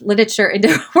brings literature into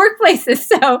workplaces.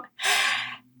 So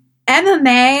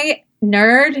MMA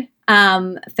nerd,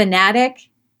 fanatic,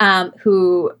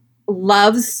 who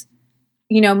loves,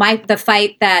 the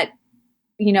fight that,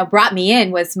 brought me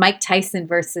in was Mike Tyson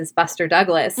versus Buster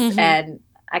Douglas. And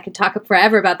I could talk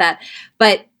forever about that.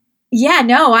 But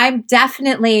I'm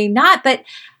definitely not. But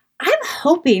I'm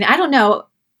hoping, I don't know,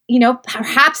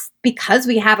 perhaps because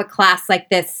we have a class like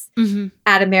this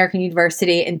at American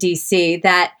University in DC,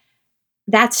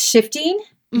 that's shifting,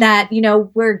 that,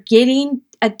 we're getting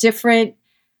a different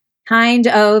kind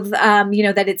of,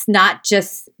 that it's not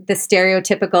just the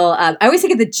stereotypical, I always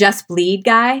think of the Just Bleed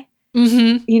guy.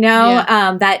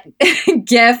 That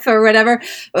gif or whatever,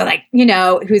 or like,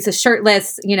 who's a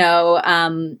shirtless,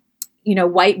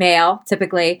 white male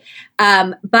typically.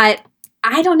 But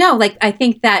I don't know, like, I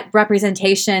think that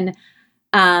representation,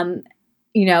 my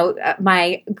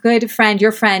good friend,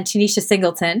 your friend, Tanisha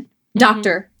Singleton,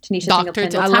 Dr. Tanisha Singleton,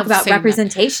 will talk about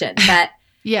representation that,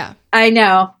 I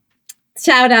know.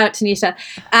 Shout out, Tanisha.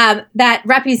 That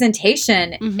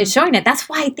representation is showing it. That's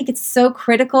why I think it's so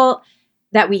critical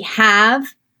that we have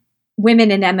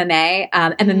women in MMA,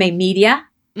 MMA media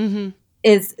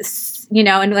is,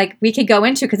 and like we could go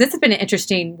into, because this has been an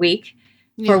interesting week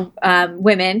for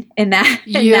women in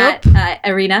that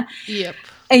arena. Yep.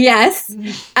 Yes.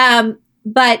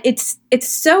 But it's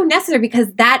so necessary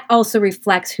because that also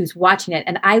reflects who's watching it.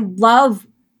 And I love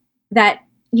that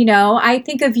I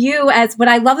think of you as what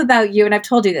I love about you, and I've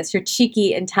told you this, your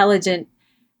cheeky, intelligent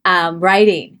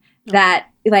writing that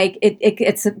like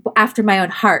it's after my own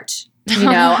heart.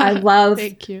 I love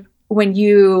Thank you. when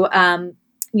you,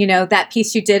 that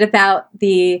piece you did about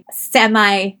the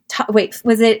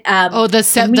was it?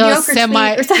 The mediocre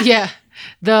semi, tweet or something? yeah,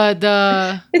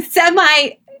 the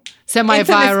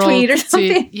semi-viral tweet or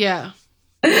something. tweet. Yeah.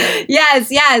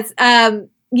 Yes.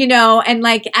 And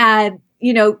like,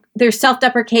 there's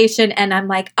self-deprecation, and I'm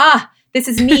like, this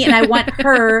is me, and I want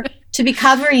her to be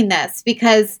covering this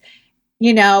because,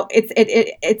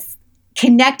 it's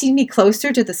connecting me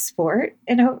closer to the sport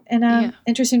in a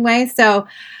interesting way. So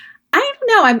I don't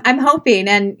know. I'm hoping,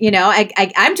 and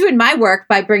I'm doing my work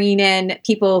by bringing in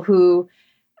people who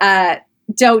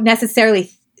don't necessarily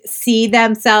see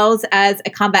themselves as a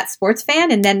combat sports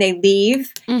fan, and then they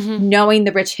leave knowing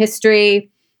the rich history,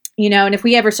 and if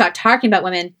we ever start talking about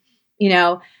women,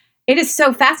 it is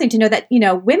so fascinating to know that,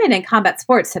 women in combat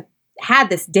sports have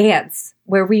had this dance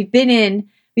where we've been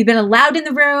allowed in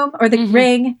the room or the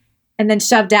ring and then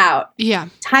shoved out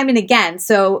time and again.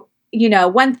 So,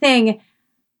 one thing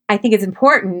I think is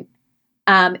important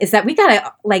is that we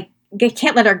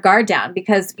can't let our guard down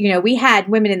because, we had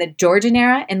women in the Georgian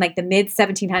era in like the mid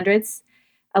 1700s,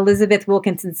 Elizabeth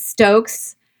Wilkinson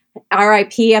Stokes,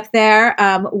 RIP up there.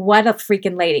 What a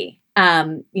freaking lady,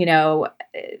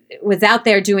 was out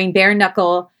there doing bare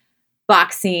knuckle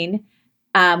boxing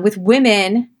with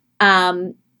women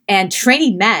and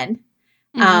training men.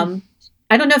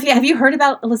 I don't know have you heard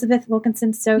about Elizabeth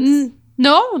Wilkinson Stokes?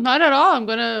 No, not at all. I'm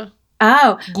going to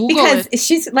Google because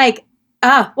she's like,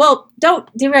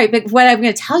 don't do right. But what I'm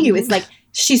going to tell you is like,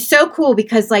 she's so cool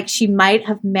because like she might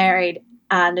have married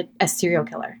a serial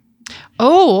killer.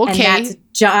 Oh, okay. And that's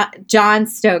John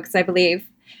Stokes, I believe.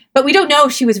 But we don't know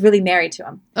if she was really married to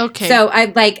him. Okay. So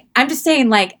I'm just saying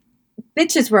like,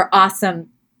 bitches were awesome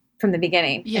from the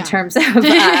beginning in terms of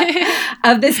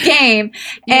of this game.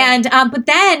 Yeah. And but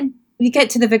then we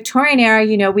get to the Victorian era,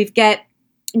 we've get,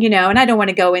 and I don't want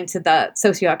to go into the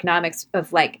socioeconomics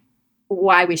of like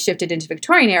why we shifted into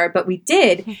Victorian era, but we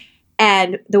did.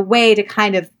 And the way to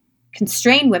kind of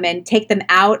constrain women, take them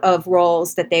out of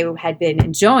roles that they had been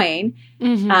enjoying.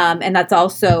 And that's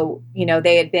also,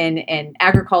 they had been in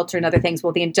agriculture and other things.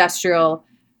 Well, the Industrial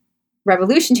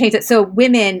Revolution changed it. So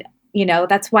women,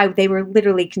 that's why they were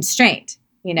literally constrained,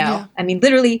 I mean,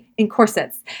 literally in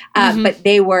corsets, but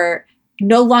they were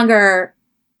no longer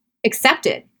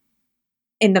accepted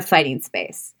in the fighting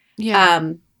space.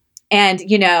 And,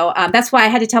 that's why I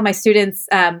had to tell my students,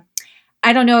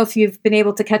 I don't know if you've been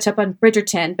able to catch up on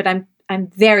Bridgerton, but I'm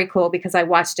very cool because I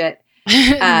watched it.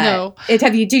 No.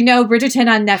 Do you know Bridgerton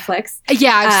on Netflix?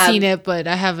 Yeah, I've seen it, but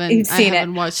I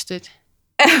haven't watched it.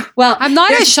 Well, I'm not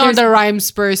a Shonda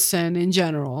Rhimes person in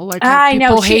general. Like I know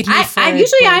people hate me for it.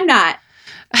 Usually I'm not.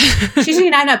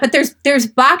 Usually I'm not, but there's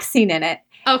boxing in it.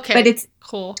 Okay. But it's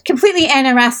cool. Completely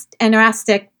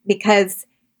anorastic because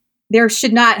there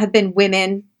should not have been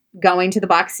women going to the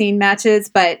boxing matches,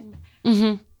 but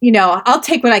I'll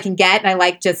take what I can get. And I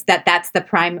like just that's the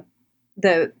prime,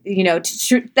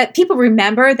 that people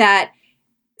remember that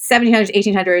 1700s,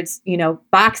 1800s,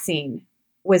 boxing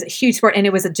was a huge sport and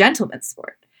it was a gentleman's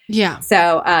sport. Yeah.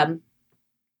 So,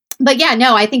 but yeah,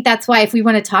 no, I think that's why if we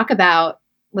want to talk about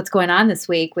what's going on this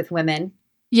week with women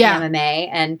in MMA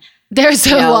and there's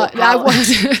a lot.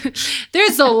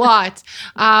 There's a lot.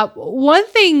 One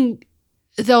thing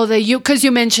though because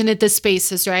you mentioned it, the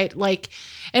spaces, right? Like,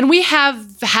 and we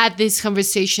have had this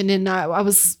conversation and I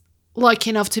was lucky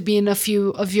enough to be in a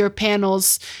few of your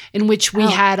panels in which we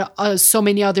had so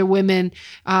many other women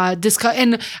discuss.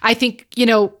 And I think,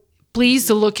 please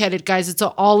look at it, guys. It's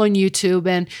all on YouTube.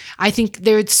 And I think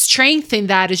there's strength in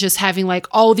that is just having like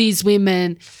all these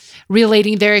women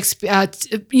relating their,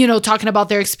 talking about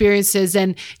their experiences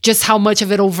and just how much of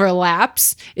it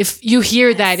overlaps. If you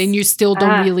hear that and you still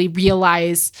don't really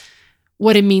realize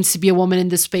what it means to be a woman in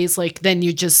this space, like then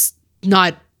you're just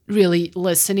not really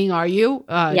listening, are you,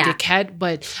 dickhead?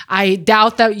 But I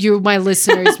doubt that my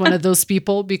listener is one of those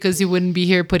people because you wouldn't be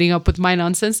here putting up with my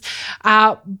nonsense.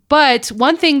 But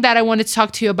one thing that I wanted to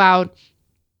talk to you about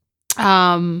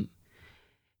the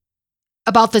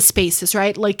spaces,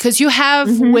 right? Like, because you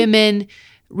have women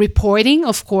reporting,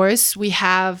 of course. We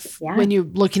have, when you're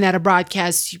looking at a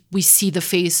broadcast, we see the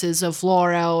faces of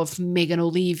Laura, of Megan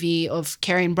O'Leary, of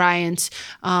Karen Bryant,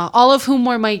 all of whom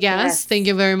were my guests. Yes. Thank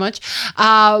you very much.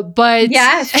 But,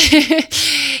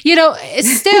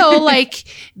 still, like,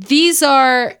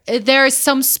 there are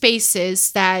some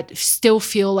spaces that still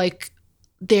feel like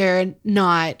they're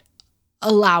not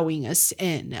allowing us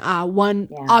in. One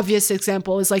obvious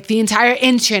example is like the entire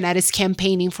internet is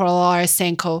campaigning for Laura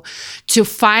Sanko to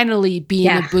finally be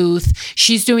in a booth.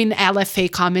 She's doing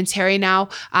LFA commentary now.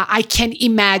 I can't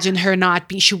imagine her not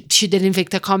being. She did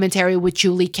Invicta commentary with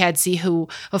Julie Kedzie, who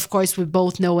of course we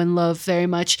both know and love very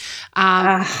much.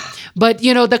 But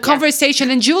you know, the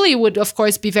conversation, and Julie would of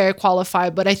course be very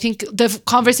qualified, but I think the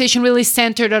conversation really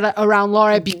centered around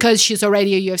Laura because she's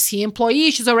already a UFC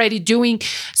employee. She's already doing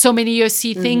so many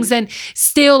UFC things, and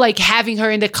still like having her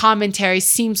in the commentary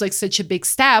seems like such a big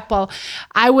step. Well,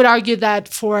 I would argue that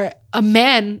for a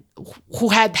man who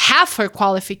had half her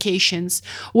qualifications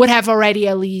would have already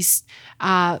at least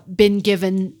been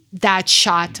given that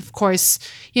shot. Of course,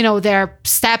 you know, there are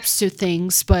steps to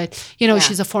things, but you know,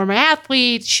 she's a former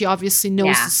athlete. She obviously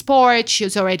knows the sport. She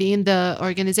was already in the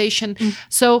organization.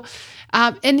 So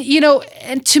and, you know,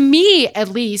 and to me, at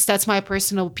least, that's my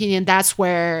personal opinion. That's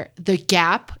where the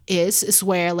gap is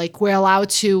where like we're allowed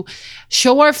to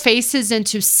show our faces and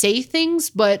to say things.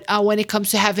 But when it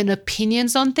comes to having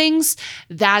opinions on things,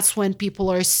 that's when people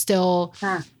are still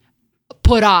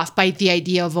put off by the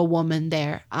idea of a woman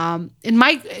there. And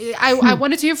I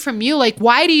wanted to hear from you, like,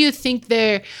 why do you think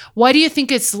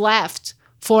it's left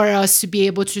for us to be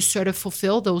able to sort of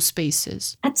fulfill those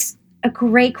spaces? That's a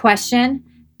great question.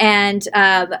 And,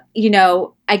 going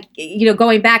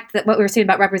back to what we were saying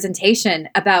about representation,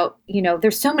 about, you know,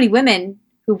 there's so many women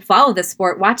who follow the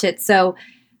sport, watch it. So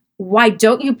why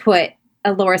don't you put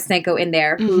a Laura Sanko in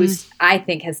there, who's, I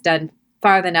think, has done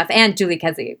far enough, and Julie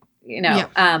Kedzie,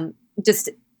 just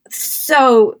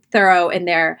so thorough in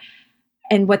there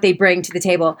and what they bring to the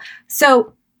table.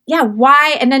 So,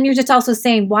 why? And then you're just also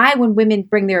saying, why, when women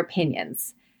bring their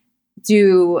opinions,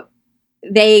 do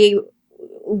they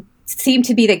seem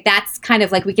to be like, that's kind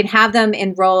of like, we can have them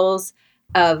in roles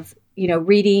of, you know,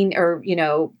 reading or, you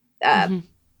know,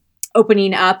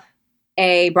 opening up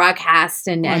a broadcast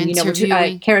and you know,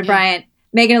 Karen Bryant,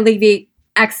 Megan O'Leary,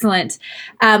 excellent.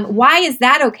 Why is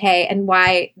that okay? And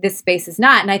why this space is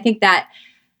not? And I think that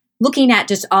looking at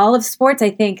just all of sports, I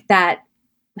think that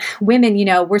women, you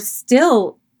know, we're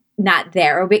still not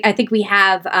there. I think we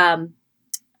have,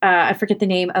 I forget the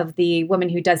name of the woman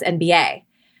who does NBA.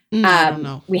 I don't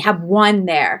know. We have one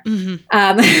there.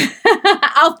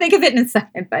 I'll think of it in a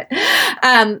second, but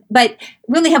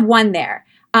we only have one there.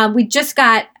 We just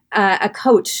got a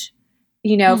coach,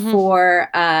 you know, for,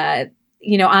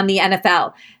 you know, on the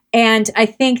NFL. And I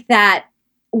think that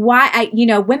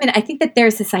women, I think that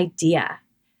there's this idea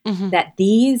that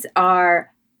these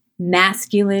are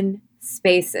masculine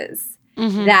spaces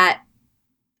that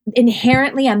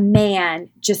inherently a man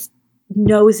just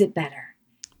knows it better.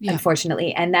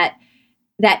 Unfortunately, and that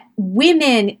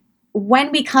women,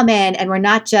 when we come in and we're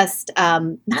not just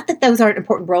not that those aren't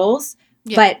important roles,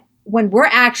 but when we're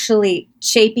actually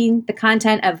shaping the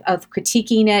content of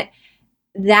critiquing it,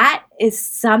 that is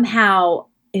somehow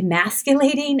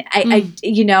emasculating.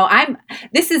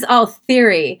 This is all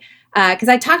theory, because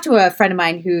I talked to a friend of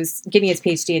mine who's getting his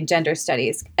PhD in gender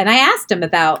studies, and I asked him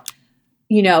about,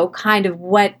 you know, kind of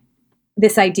what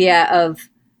this idea of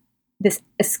this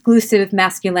exclusive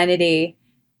masculinity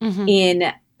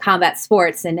in combat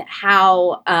sports, and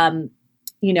how,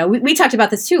 we talked about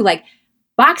this too, like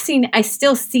boxing, I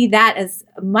still see that as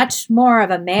much more of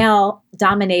a male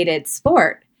dominated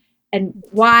sport, and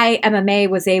why MMA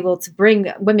was able to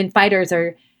bring women fighters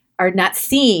are not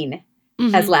seen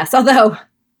as less. Although,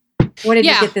 what did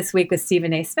you get this week with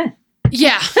Stephen A. Smith?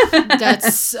 Yeah,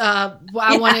 that's, I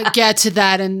want to get to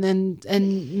that and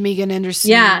Megan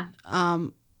Anderson. Yeah.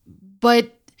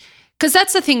 But because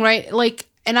that's the thing, right? Like,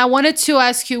 and I wanted to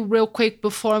ask you real quick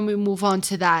before we move on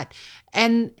to that.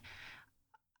 And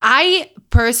I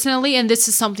personally, and this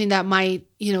is something that might,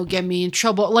 you know, get me in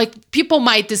trouble. Like, people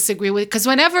might disagree with, because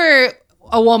whenever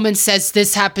a woman says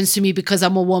this happens to me because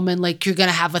I'm a woman, like, you're going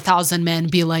to have 1,000 men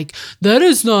be like, that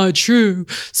is not true.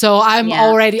 So I'm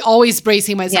already always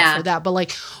bracing myself for that. But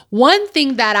like, one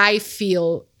thing that I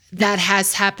feel that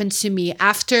has happened to me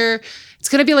after, it's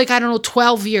going to be like, I don't know,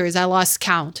 12 years, I lost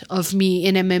count of me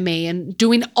in MMA and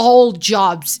doing all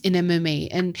jobs in MMA.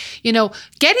 And, you know,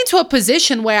 getting to a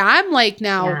position where I'm like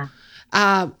now,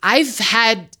 I've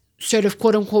had sort of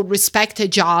quote unquote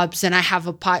respected jobs, and I have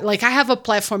a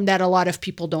platform that a lot of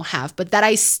people don't have, but that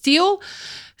I still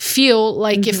feel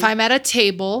like if I'm at a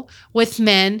table with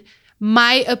men,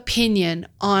 my opinion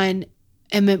on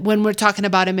when we're talking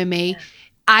about MMA,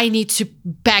 I need to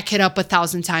back it up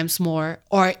 1,000 times more,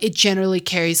 or it generally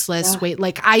carries less weight.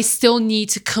 Like, I still need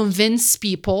to convince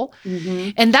people.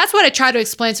 And that's what I try to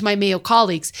explain to my male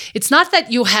colleagues. It's not that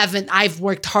I've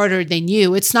worked harder than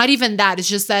you. It's not even that. It's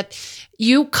just that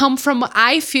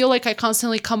I feel like I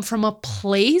constantly come from a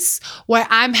place where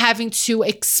I'm having to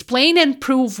explain and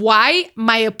prove why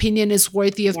my opinion is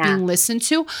worthy of being listened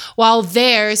to, while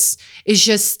theirs is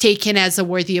just taken as a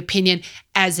worthy opinion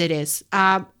as it is.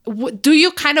 Do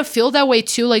you kind of feel that way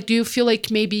too? Like, do you feel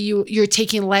like maybe you're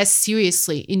taking less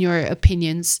seriously in your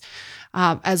opinions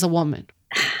as a woman?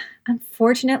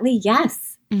 Unfortunately,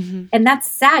 yes. Mm-hmm. And that's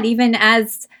sad. Even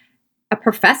as a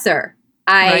professor,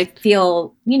 I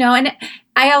feel, and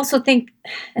I also think,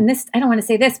 and this, I don't want to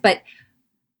say this, but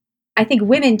I think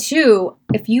women too,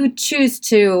 if you choose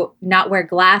to not wear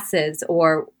glasses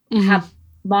or have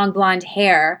long blonde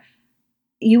hair,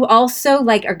 you also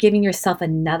are giving yourself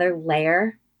another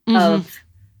layer of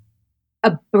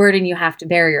a burden you have to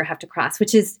bear or have to cross,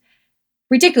 which is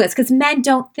ridiculous because men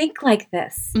don't think like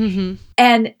this. Mm-hmm.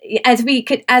 And as we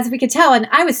could tell, and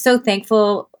I was so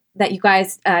thankful that you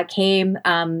guys came,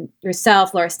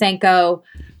 yourself, Laura Stanko,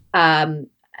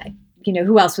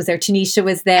 who else was there? Tanisha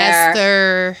was there.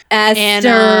 Esther,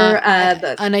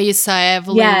 Anaisa,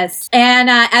 Evelyn. Yes. And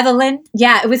Evelyn.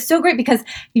 Yeah, it was so great because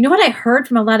you know what I heard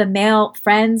from a lot of male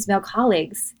friends, male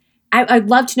colleagues? I'd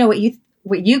love to know what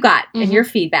you got in your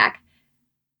feedback.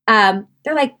 They're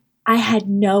like, I had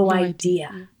no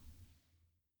idea.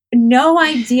 No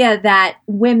idea that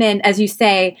women, as you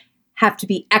say, have to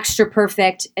be extra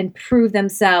perfect and prove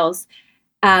themselves.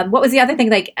 What was the other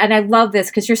thing? And I love this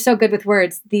because you're so good with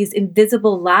words, these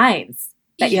invisible lines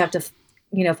that you have to,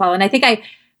 follow. And I think I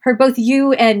heard both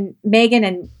you and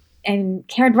Megan and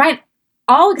Karen Bryant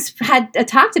all had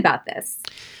talked about this.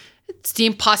 It's the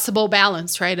impossible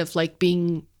balance, right? Of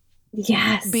being.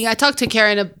 Yes. I talked to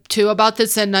Karen too about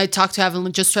this, and I talked to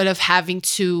Evelyn, just sort of having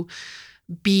to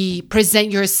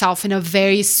present yourself in a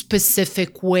very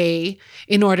specific way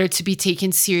in order to be taken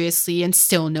seriously and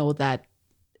still know that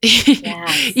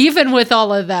even with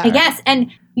all of that. Yes.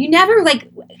 And you never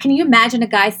can you imagine a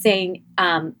guy saying,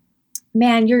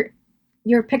 man,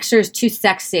 your picture is too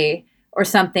sexy or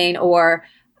something, or,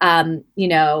 can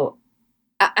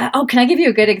I give you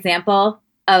a good example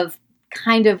of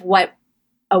kind of what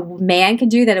a man can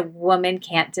do that a woman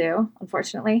can't do,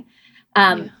 unfortunately?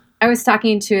 I was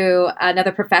talking to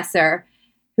another professor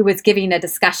who was giving a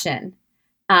discussion,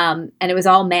 and it was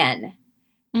all men.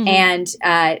 Mm-hmm.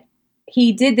 And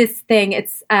he did this thing.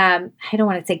 It's I don't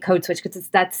want to say code switch because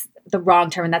that's the wrong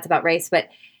term and that's about race, but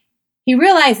he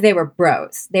realized they were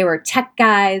bros. They were tech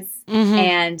guys,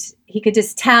 and he could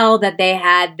just tell that they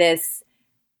had this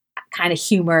kind of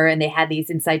humor and they had these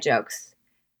inside jokes.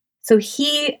 So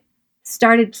he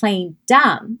started playing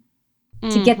dumb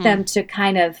to get them to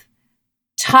kind of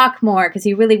talk more, because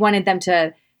he really wanted them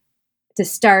to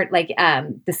start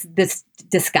this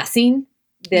discussing.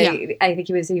 I think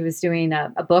he was doing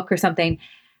a book or something.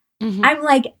 Mm-hmm. I'm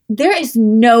like, there is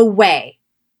no way.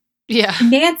 Yeah,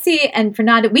 Nancy and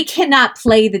Fernanda, we cannot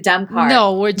play the dumb card.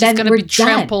 No, we're just going to be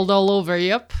trampled all over.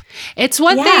 Yep. It's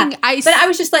one thing. But I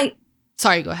was just like,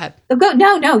 sorry, go ahead.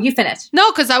 No, you finish.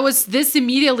 No, because this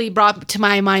immediately brought to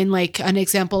my mind an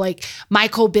example,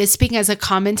 Michael Bisping as a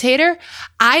commentator.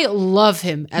 I love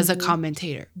him as a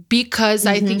commentator because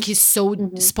I think he's so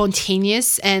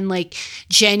spontaneous and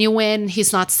genuine.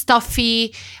 He's not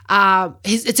stuffy.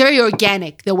 It's very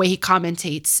organic the way he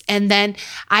commentates. And then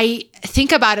I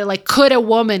think about it could a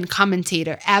woman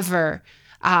commentator ever?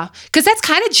 Because that's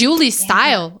kind of Julie's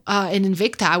style in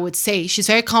Invicta, I would say. She's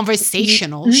very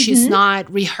conversational. Mm-hmm. She's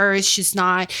not rehearsed. She's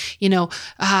not,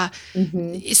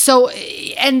 So,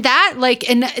 and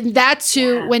that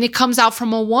too, when it comes out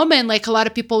from a woman, a lot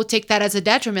of people would take that as a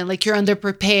detriment. You're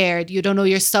underprepared. You don't know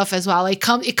your stuff as well. It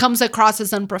comes across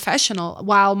as unprofessional,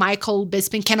 while Michael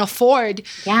Bisping can afford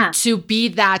to be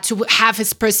that, to have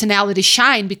his personality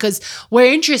shine, because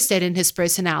we're interested in his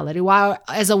personality. While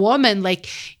as a woman,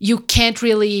 you can't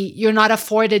really, you're not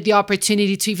afforded the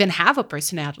opportunity to even have a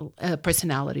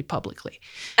personality publicly.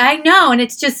 I know. And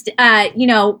it's just,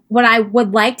 what I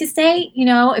would like to say,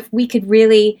 if we could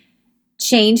really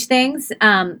change things,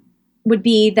 would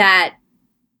be that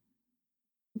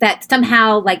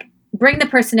somehow bring the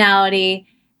personality,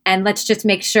 and let's just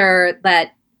make sure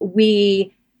that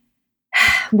we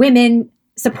women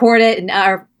support it, and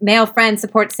our male friends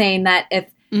support saying that if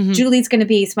Julie's going to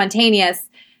be spontaneous,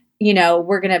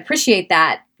 we're going to appreciate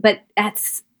that, but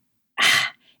it's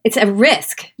a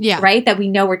risk, right? That we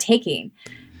know we're taking.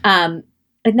 And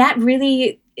that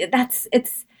really,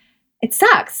 it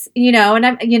sucks,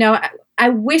 and I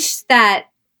wish that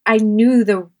I knew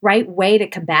the right way to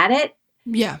combat it.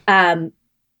 Yeah.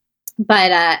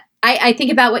 But I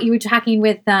think about what you were talking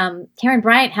with Karen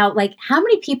Bryant, how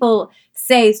many people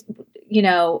say,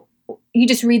 you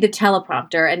just read the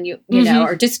teleprompter and you know,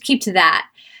 or just keep to that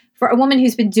for a woman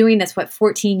who's been doing this,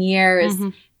 14 years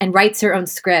and writes her own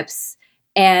scripts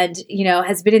and,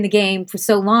 has been in the game for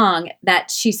so long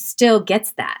that she still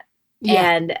gets that.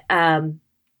 Yeah. And,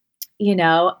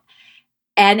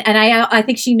 and I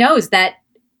think she knows that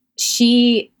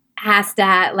she has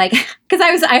to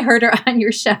because I heard her on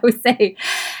your show say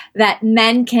that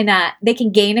men they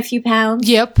can gain a few pounds.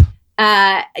 Yep.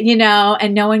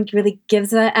 And no one really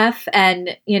gives a F,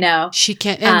 and she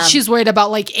can't, and she's worried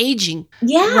about aging.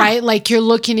 Yeah. Right. Like you're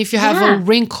looking if you have a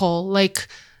wrinkle, and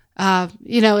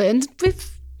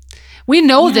we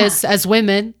know this as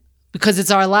women because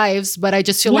it's our lives, but I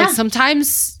just feel like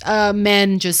sometimes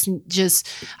men just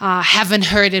haven't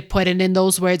heard it put in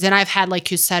those words. And I've had, like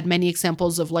you said, many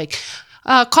examples of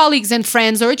colleagues and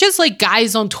friends or just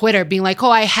guys on Twitter being like,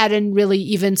 oh, I hadn't really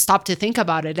even stopped to think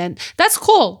about it. And that's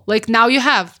cool. Now you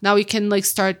can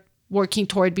start working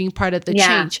toward being part of the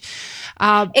change.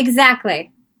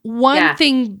 Exactly. One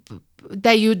thing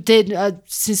that you did,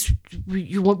 since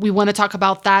we want to talk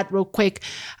about that real quick,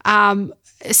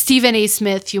 Stephen A.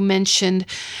 Smith, you mentioned,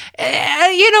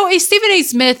 Stephen A.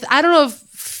 Smith, I don't know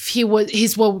if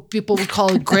he's what people would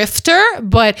call a grifter,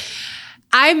 but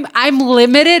I'm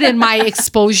limited in my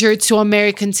exposure to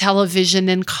American television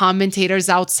and commentators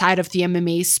outside of the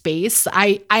MMA space.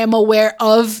 I am aware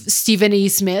of Stephen A.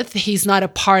 Smith. He's not a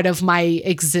part of my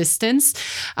existence.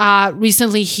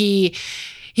 Recently, he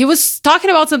was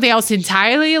talking about something else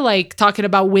entirely, talking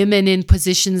about women in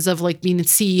positions of being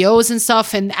CEOs and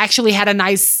stuff, and actually had a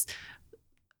nice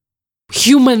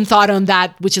human thought on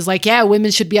that, which is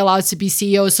women should be allowed to be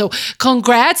CEOs. So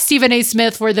congrats, Stephen A.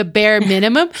 Smith, for the bare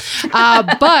minimum.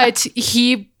 But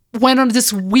he went on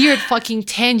this weird fucking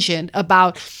tangent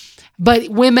about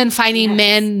women fighting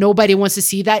men. Nobody wants to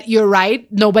see that. You're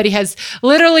right. No one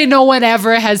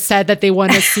ever has said that they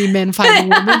want to see men fighting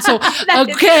women. So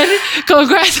again,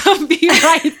 congrats on being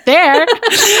right there.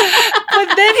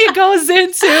 But then he goes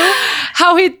into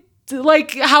how he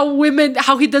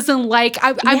doesn't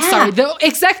I'm sorry, the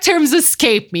exact terms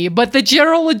escape me, but the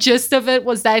general gist of it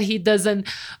was that he doesn't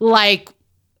like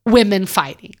women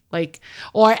fighting,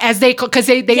 or as because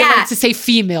they like to say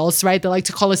females, right? They like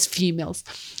to call us females.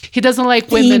 He doesn't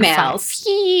like women fighting.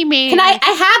 Females. Can I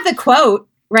have the quote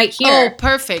right here? Oh,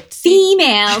 perfect.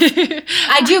 Females.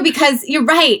 I do, because you're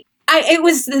right. It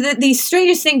was the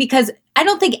strangest thing, because I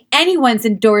don't think anyone's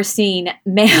endorsing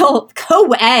male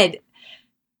co-ed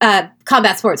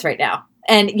combat sports right now.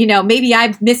 And, maybe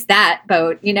I've missed that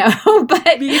boat,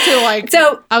 but me too.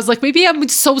 So I was maybe I'm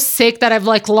so sick that I've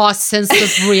lost sense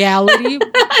of reality.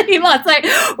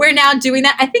 We're now doing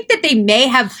that. I think that they may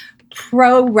have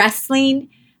pro wrestling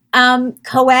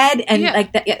co-ed and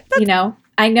that,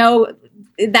 I know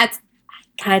that's,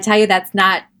 can I tell you, that's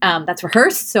not, that's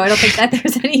rehearsed. So I don't think that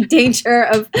there's any danger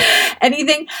of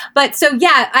anything. But so,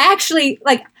 I actually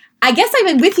I guess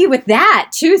I'm with you with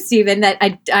that too, Stephen, that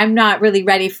I'm not really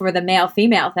ready for the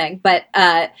male-female thing. But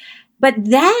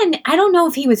then I don't know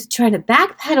if he was trying to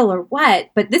backpedal or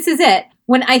what, but this is it.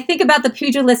 When I think about the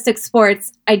pugilistic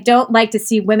sports, I don't like to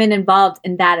see women involved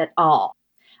in that at all.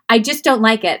 I just don't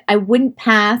like it. I wouldn't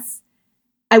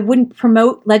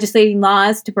promote legislating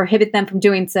laws to prohibit them from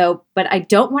doing so, but I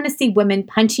don't want to see women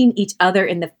punching each other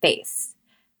in the face.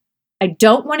 I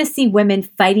don't want to see women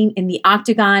fighting in the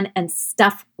octagon and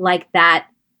stuff like that.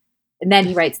 And then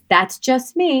he writes, that's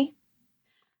just me.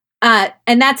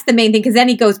 And that's the main thing, because then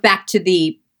he goes back to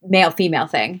the male-female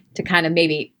thing to kind of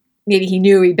maybe he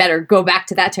knew he better go back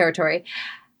to that territory.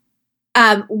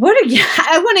 I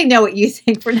want to know what you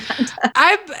think, Fernanda.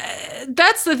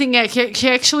 That's the thing. He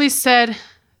actually said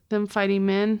them fighting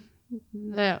men.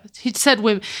 Yeah, he said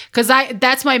women, because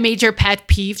that's my major pet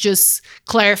peeve, just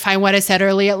clarifying what I said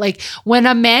earlier. When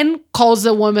a man calls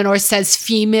a woman or says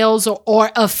females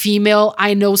or a female,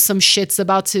 I know some shit's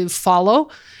about to follow.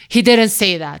 He didn't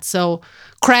say that. So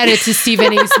credit to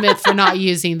Stephen A. Smith for not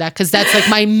using that, because that's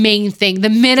my main thing. The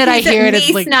minute I hear it,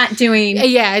 it's not doing.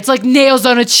 Yeah, it's nails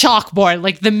on a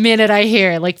chalkboard. The minute I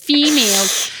hear it,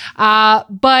 females.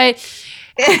 But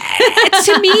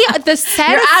to me, the saddest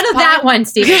You're out of that one,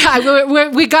 Stephen. Yeah,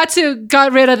 we got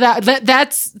rid of that.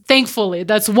 That's thankfully,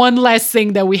 that's one less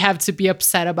thing that we have to be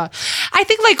upset about. I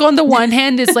think on the one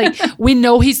hand is we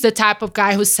know he's the type of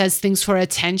guy who says things for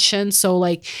attention. So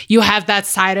you have that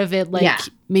side of it.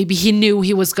 Maybe he knew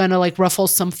he was gonna ruffle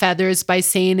some feathers by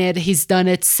saying it. He's done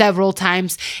it several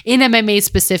times in MMA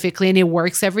specifically, and it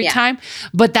works every time.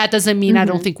 But that doesn't mean I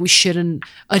don't think we shouldn't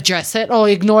address it or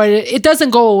ignore it. It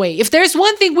doesn't go away. If there's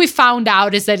one thing we found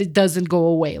out, is that it doesn't go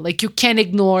away. You can't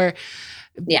ignore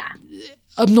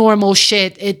abnormal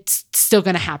shit. It's still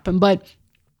gonna happen. But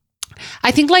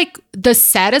I think the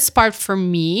saddest part for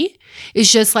me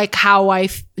is just like how I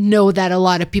know that a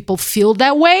lot of people feel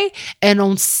that way and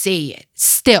don't say it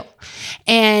still.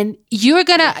 And you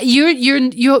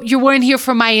weren't here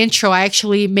for my intro. I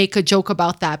actually make a joke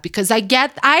about that because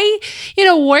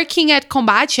working at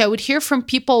Combate, I would hear from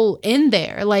people in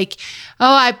there like,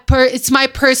 oh, it's my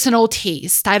personal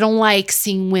taste. I don't like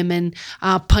seeing women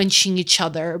punching each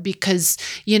other because,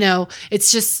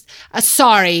 it's just,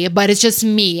 sorry, but it's just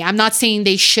me. I'm not saying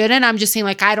they shouldn't. I'm just saying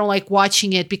like, I don't like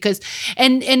watching it because,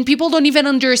 and people don't even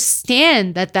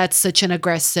understand that that's such an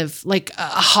aggressive, like a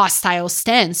hostile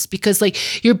stance because like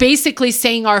you're basically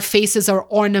saying our faces are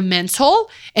ornamental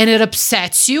and it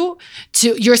upsets you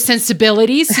to your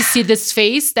sensibilities to see this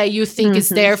face that you think is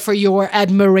there for your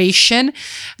admiration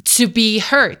to be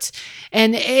hurt.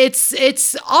 And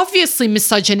it's obviously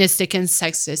misogynistic and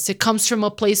sexist. It comes from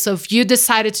a place of you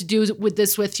decided to do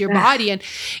this with your body. And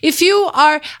if you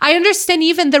are, I understand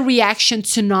even the reaction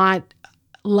to not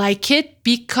like it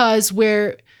because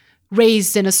we're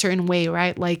raised in a certain way,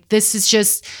 right? Like this is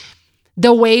just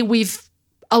the way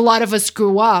a lot of us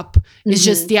grew up is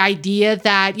just the idea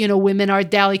that, women are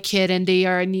delicate and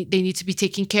they need to be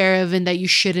taken care of and that you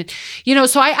shouldn't,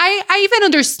 so I even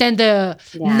understand the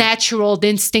natural, the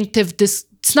instinctive,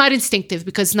 it's not instinctive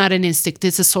because it's not an instinct.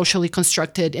 It's a socially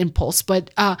constructed impulse.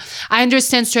 But I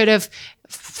understand sort of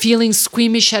feeling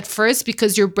squeamish at first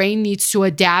because your brain needs to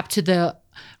adapt to the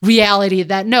reality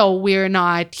that, no, we're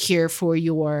not here for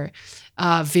your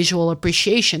visual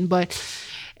appreciation. But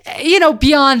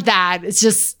beyond that, it's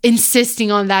just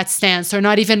insisting on that stance or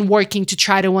not even working to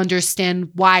try to understand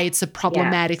why it's a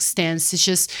problematic stance. It's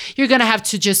just, you're going to have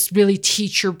to just really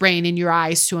teach your brain and your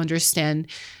eyes to understand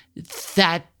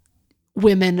that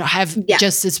women have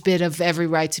just as bit of every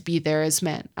right to be there as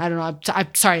men. I don't know.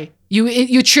 I'm sorry.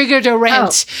 You triggered a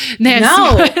rant, Nancy.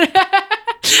 No.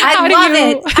 I love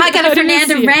it. I got a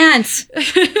Fernanda rant.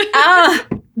 Oh,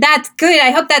 that's good.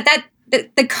 I hope that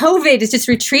the COVID is just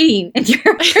retreating in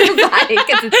your body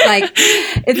because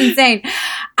it's insane.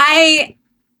 I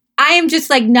am just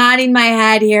like nodding my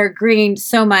head here, agreeing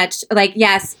so much. Like,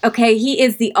 yes, okay, he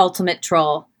is the ultimate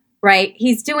troll, right?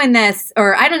 He's doing this,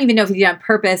 or I don't even know if he did it on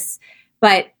purpose,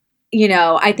 but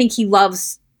I think he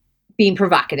loves being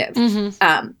provocative.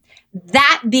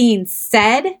 That being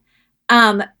said,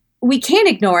 we can't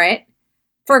ignore it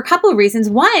for a couple of reasons.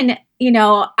 One,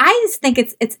 I just think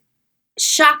it's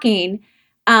shocking.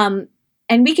 And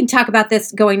we can talk about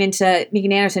this going into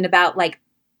Megan Anderson about like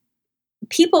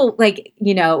people like,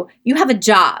 you have a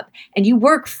job and you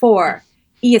work for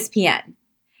ESPN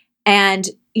and,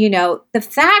 the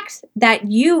fact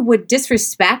that you would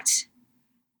disrespect,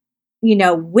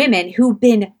 women who've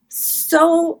been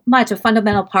so much a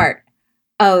fundamental part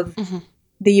of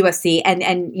the UFC.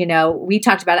 And, we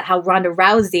talked about it, how Ronda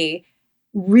Rousey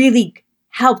really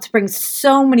helped bring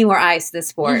so many more eyes to the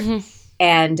sport.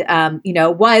 And,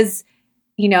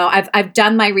 I've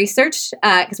done my research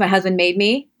because my husband made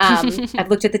me. I've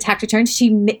looked at the tax returns.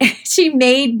 She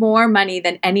made more money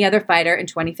than any other fighter in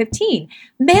 2015,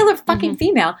 male or fucking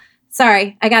female.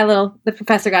 Sorry, the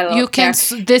professor got a little. You can.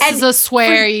 This is a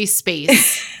sweary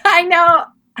space. I know.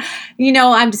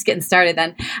 I'm just getting started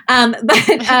then.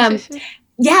 The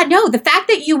fact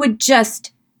that you would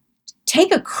just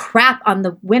take a crap on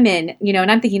the women,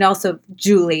 and I'm thinking also of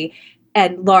Julie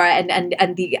and Laura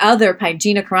and the other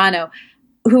Gina Carano,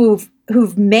 who've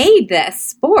made this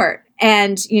sport,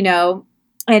 and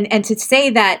and to say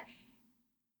that,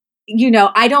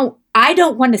 I don't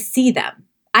want to see them.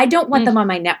 I don't want them on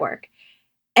my network.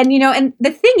 And and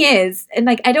the thing is, and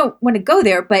like I don't want to go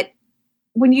there, but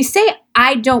when you say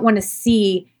I don't want to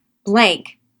see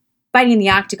blank fighting in the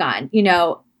octagon,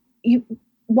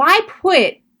 why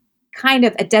put kind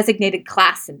of a designated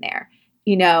class in there?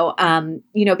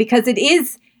 Because it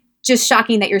is just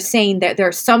shocking that you're saying that there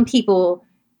are some people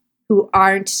who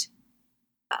aren't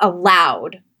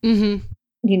allowed, in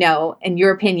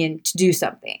your opinion, to do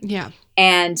something. Yeah.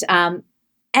 And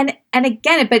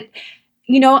again, but,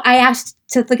 I asked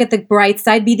to look at the bright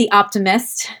side, be the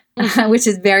optimist, which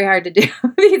is very hard to do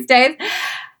these days.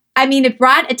 I mean, it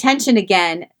brought attention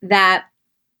again that,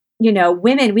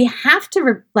 women, we have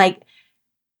to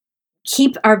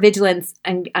keep our vigilance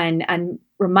and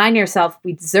remind ourselves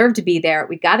we deserve to be there.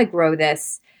 We got to grow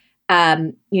this,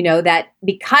 that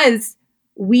because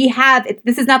we have,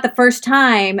 this is not the first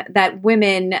time that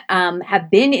women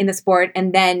have been in the sport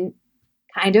and then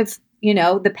kind of,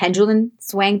 the pendulum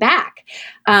swang back.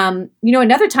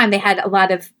 Another time they had a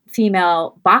lot of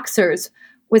female boxers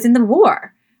was in the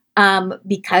war.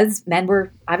 Because men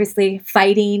were obviously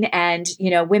fighting and,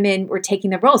 women were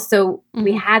taking the roles. So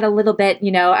we had a little bit,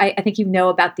 I think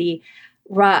about the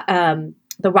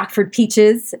the Rockford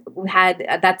Peaches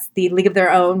that's the League of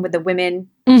Their Own with the women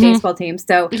baseball team.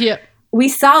 So we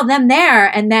saw them there,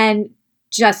 and then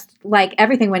just like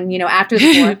everything when, after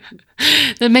the war.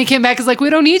 The man came back, is like, we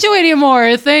don't need you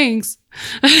anymore. Thanks.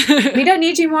 We don't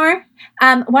need you more.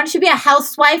 Why don't you be a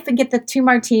housewife and get the 2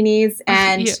 martinis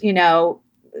and,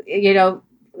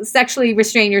 sexually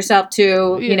restrain yourself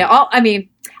to,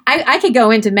 I could go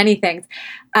into many things.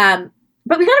 But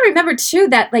we got to remember too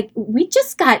that like we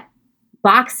just got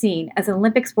boxing as an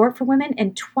Olympic sport for women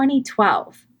in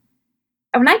 2012.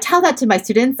 And when I tell that to my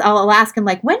students, I'll ask them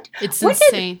like, when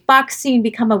did boxing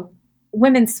become a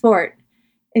women's sport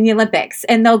in the Olympics?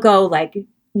 And they'll go like,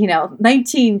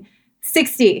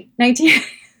 1960,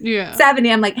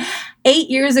 1970. I'm like 8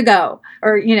 years ago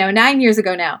or, 9 years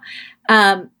ago now.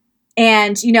 And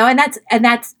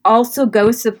that's also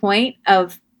goes to the point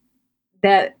of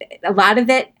a lot of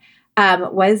it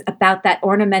was about that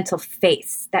ornamental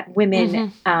face that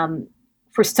women,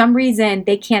 for some reason,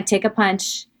 they can't take a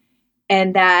punch.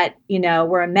 And that,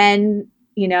 where men,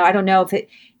 I don't know if it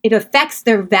affects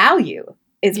their value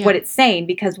is what it's saying,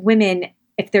 because women,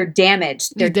 if they're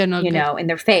damaged, they're in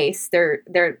their face, they're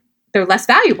less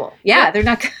valuable. Yeah, they're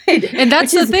not good. And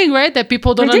that's the thing, right? That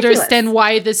people don't understand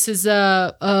why this is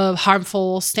a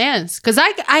harmful stance. Because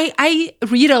I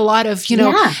read a lot of,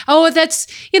 that's,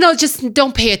 just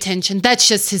don't pay attention. That's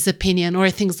just his opinion or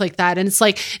things like that. And it's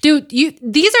like, dude,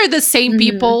 these are the same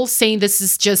people saying this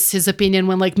is just his opinion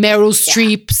when like Meryl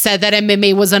Streep said that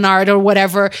MMA was an art or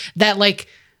whatever, that like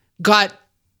got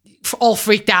all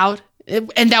freaked out.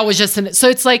 And that was just so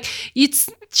it's like, it's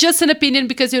just an opinion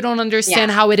because you don't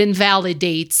understand how it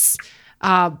invalidates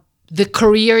the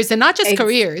careers, and not just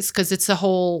careers, because it's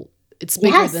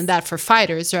bigger than that for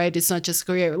fighters, right? It's not just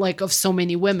career, like of so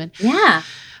many women. Yeah.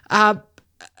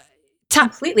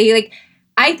 Completely. Like,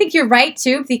 I think you're right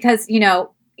too, because,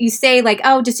 you say like,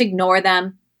 oh, just ignore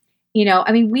them.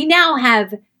 We now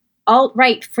have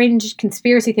alt-right fringe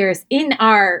conspiracy theorists in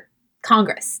our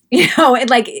Congress, and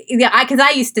like, because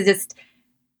I used to just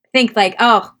think like,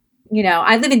 oh,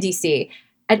 I live in DC.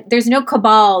 There's no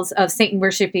cabals of Satan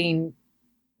worshiping.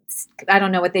 I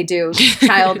don't know what they do,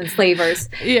 child enslavers.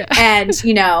 And,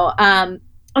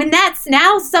 and that's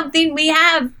now something we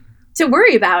have to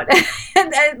worry about.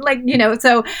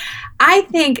 So I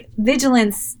think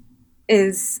vigilance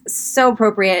is so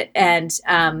appropriate, and,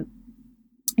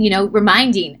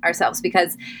 reminding ourselves,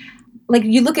 because like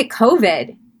you look at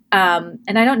COVID, and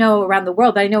I don't know around the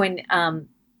world, but I know in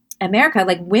America,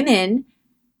 like women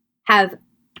have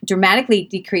dramatically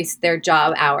decreased their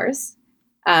job hours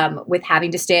with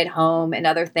having to stay at home and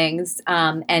other things.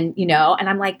 And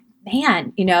I'm like,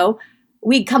 man,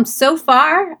 we'd come so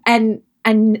far and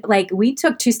like we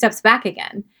took 2 steps back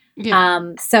again.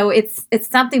 So it's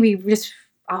something we just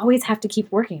always have to keep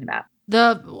working about.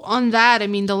 On that,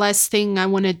 the last thing I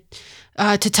wanted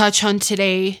to touch on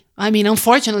today,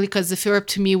 unfortunately, because if you're up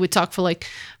to me, we'd talk for like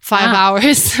 5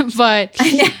 hours, but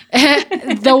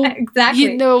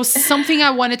exactly. Something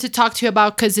I wanted to talk to you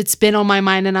about, because it's been on my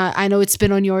mind, and I know it's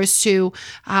been on yours too,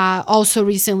 also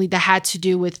recently, that had to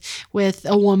do with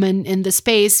a woman in the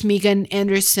space, Megan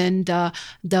Anderson,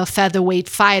 the featherweight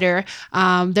fighter.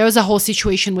 There was a whole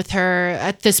situation with her.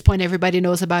 At this point, everybody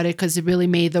knows about it because it really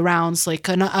made the rounds. Like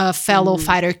a fellow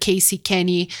fighter, Casey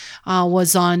Kenny,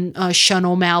 was on Sean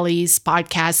O'Malley's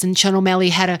podcast, and Sean O'Malley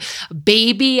had a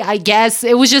baby, I guess.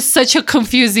 It was just such a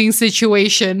confusing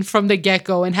situation from the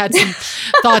get-go, and had some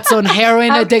thoughts on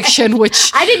heroin addiction, which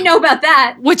I didn't know about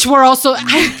that. Which were also,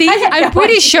 I'm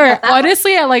pretty sure,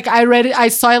 honestly, I read it, I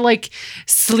saw like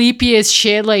sleepy as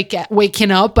shit, like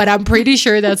waking up, but I'm pretty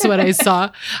sure that's what I saw.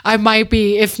 I might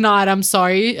be, if not, I'm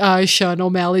sorry, Sean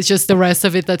O'Malley, just the rest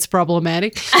of it that's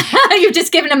problematic. You've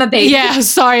just given him a baby. Yeah,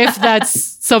 sorry if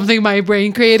that's something my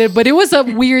brain created, but it was a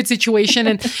weird situation,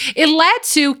 and it led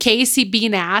to Casey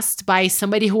being asked by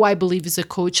somebody who I believe is a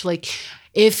coach, like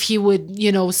if he would,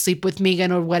 sleep with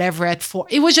Megan or whatever at 4.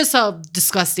 It was just a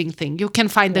disgusting thing. You can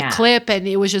find the clip, and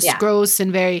it was just gross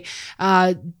and very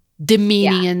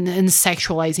demeaning and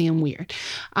sexualizing and weird.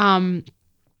 And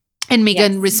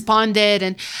Megan responded,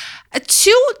 and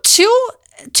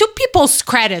to people's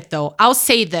credit, though, I'll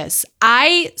say this.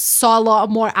 I saw a lot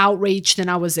more outrage than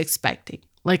I was expecting.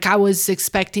 Like, I was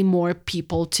expecting more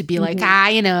people to be like,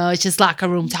 it's just locker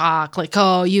room talk. Like,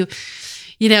 oh, you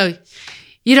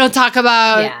don't talk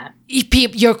about,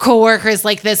 your coworkers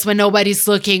like this when nobody's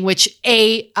looking, which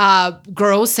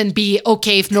gross, and B,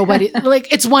 okay if nobody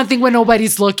like, it's one thing when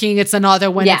nobody's looking, it's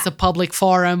another when it's a public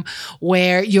forum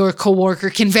where your coworker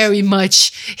can very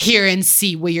much hear and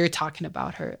see what you're talking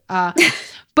about her.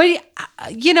 But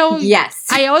Yes.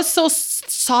 I also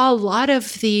saw a lot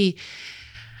of the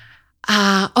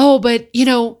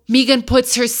Meghan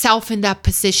puts herself in that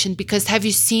position because have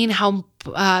you seen how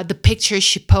the pictures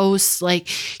she posts, like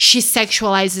she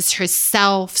sexualizes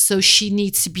herself, so she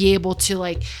needs to be able to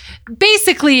like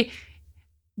basically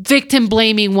victim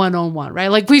blaming 101, right?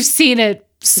 Like we've seen it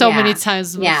so many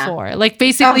times before. Like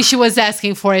basically she was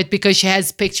asking for it because she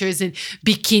has pictures in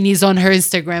bikinis on her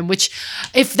Instagram, which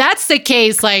if that's the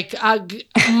case, like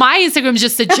my Instagram is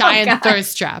just a giant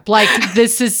thirst trap. Like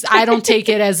I don't take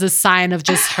it as a sign of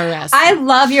just harassment. I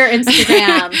love your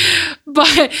Instagram.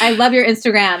 But I love your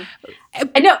Instagram.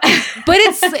 I know. But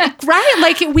it's right.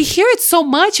 Like we hear it so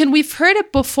much and we've heard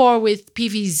it before with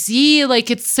PVZ. Like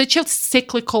it's such a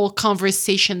cyclical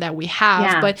conversation that we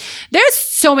have, but there's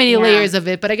so many layers of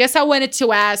it. But I guess I wanted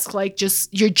to ask like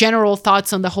just your general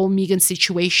thoughts on the whole Meghan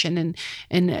situation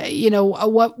and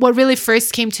what really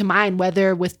first came to mind,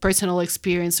 whether with personal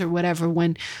experience or whatever,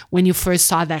 when you first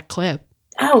saw that clip.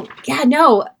 Oh, yeah,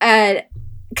 no.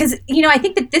 Because, I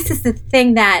think that this is the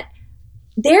thing that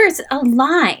there's a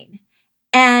line.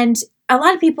 And a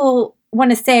lot of people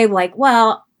want to say, like,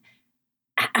 well,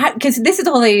 because this is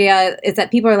the whole idea is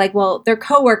that people are like, well, they're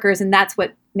coworkers and that's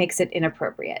what makes it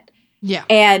inappropriate. Yeah.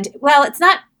 And, well, it's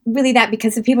not really that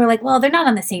because people are like, well, they're not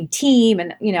on the same team.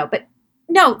 And, but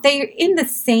no, they're in the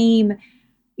same,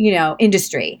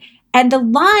 industry. And the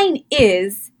line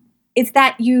is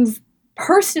that you've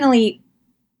personally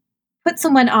put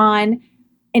someone on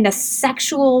in a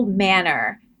sexual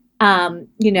manner, and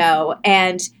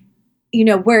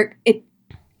where it,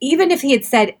 even if he had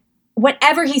said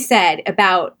whatever he said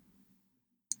about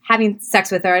having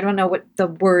sex with her, I don't know what the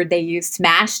word they used,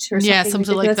 smashed or something. Yeah,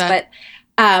 something like that.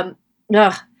 But,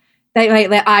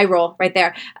 that eye roll right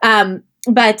there.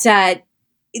 But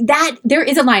that there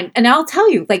is a line, and I'll tell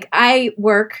you, like I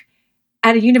work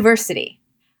at a university.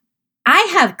 I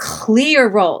have clear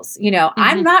roles,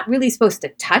 I'm not really supposed to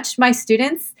touch my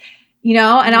students, and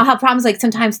I'll have problems. Like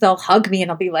sometimes they'll hug me and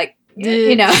I'll be like,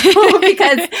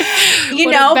 because,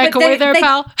 back away there,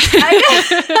 pal.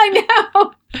 I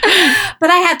know. But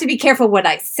I have to be careful what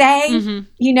I say,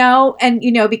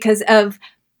 and, because of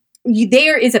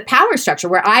there is a power structure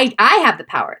where I have the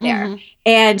power there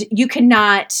and you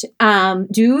cannot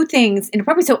do things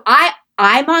inappropriate. So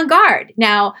I'm on guard.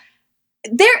 Now,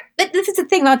 this is the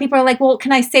thing. A lot of people are like, well,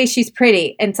 can I say she's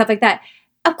pretty and stuff like that?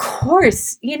 Of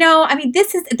course,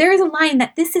 there is a line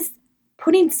that this is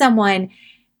putting someone,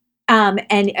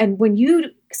 and when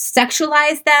you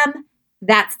sexualize them,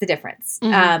 that's the difference.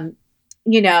 And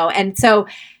so,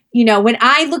 when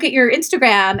I look at your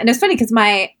Instagram, and it's funny because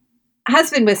my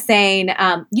husband was saying,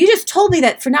 you just told me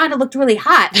that Fernanda looked really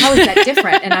hot. How is that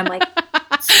different? And I'm like,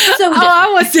 so different.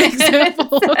 I was the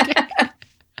example. Okay.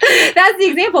 That's the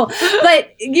example.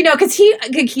 But,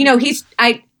 because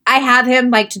I have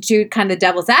him like to do kind of the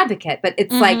devil's advocate, but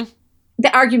it's like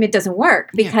the argument doesn't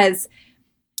work because,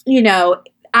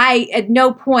 I, at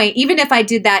no point, even if I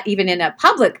did that, even in a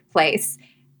public place,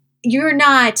 you're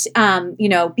not,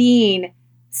 being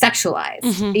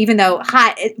sexualized, even though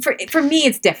hot, for me,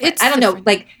 it's different. I don't know.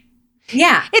 Like,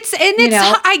 yeah.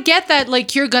 I get that.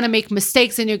 Like, you're going to make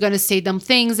mistakes and you're going to say dumb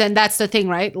things. And that's the thing,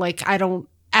 right? Like, I don't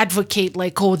advocate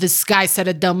like, oh, this guy said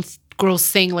a dumb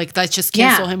gross thing, like let's just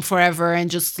cancel him forever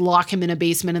and just lock him in a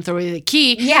basement and throw away the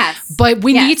key. Yes. But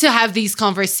we need to have these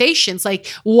conversations, like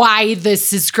why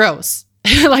this is gross.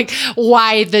 Like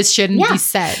why this shouldn't be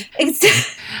said.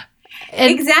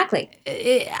 Exactly.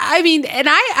 I mean, and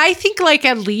I think like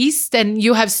at least, and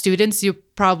you have students, you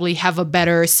probably have a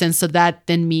better sense of that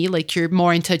than me. Like you're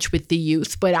more in touch with the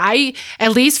youth. But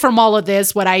at least from all of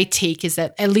this, what I take is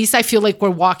that at least I feel like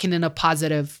we're walking in a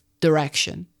positive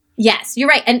direction. Yes, you're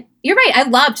right. And you're right. I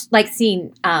loved like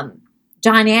seeing John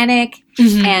Anik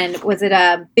and was it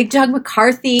Big Doug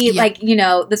McCarthy? Yeah. Like,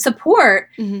 the support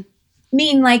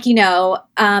mean like, and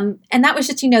that was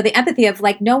just, the empathy of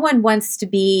like, no one wants to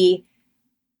be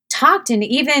talked. And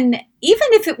even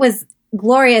if it was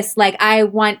glorious, like I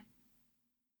want,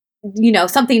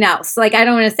 something else, like, I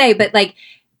don't want to say, but like,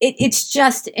 it's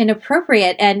just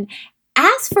inappropriate. And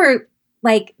as for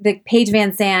like the Paige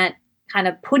Van Zandt kind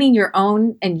of putting your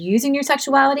own and using your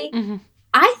sexuality,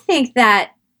 I think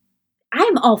that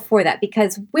I'm all for that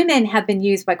because women have been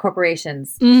used by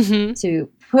corporations to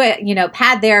put,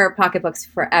 pad their pocketbooks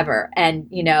forever. And,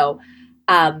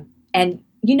 and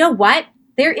you know what?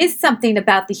 there is something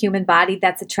about the human body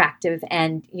that's attractive,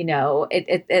 and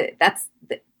that's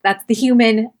the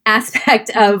human aspect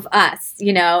of us,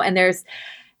 and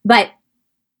but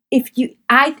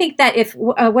I think that if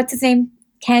what's his name,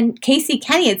 Casey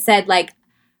Kenny had said, like,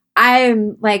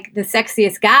 I'm like the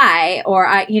sexiest guy, or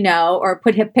or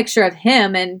put a picture of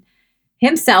him and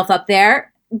himself up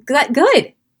there,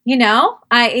 good,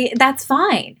 that's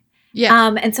fine.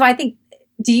 Yeah. And so I think,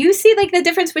 do you see like the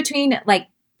difference between like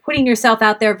putting yourself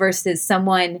out there versus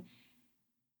someone,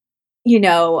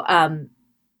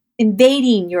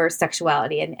 invading your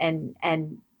sexuality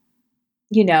and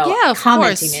Yeah, of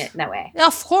commenting course. it in that way?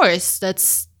 Of course,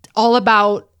 that's all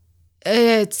about.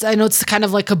 I know it's kind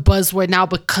of like a buzzword now,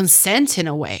 but consent in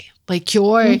a way. Like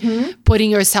you're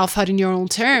putting yourself out in your own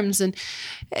terms, and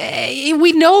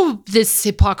we know this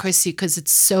hypocrisy because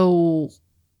it's so,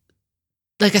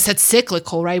 like I said,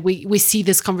 cyclical, right? We see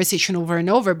this conversation over and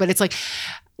over, but it's like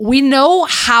we know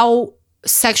how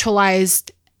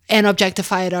sexualized and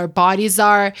objectified our bodies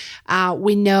are.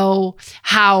 We know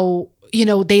how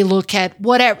they look at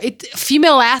whatever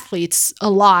female athletes a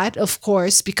lot, of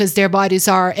course, because their bodies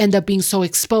end up being so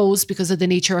exposed because of the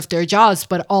nature of their jobs,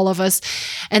 but all of us.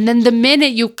 And then the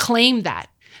minute you claim that,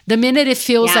 the minute it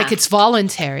feels like it's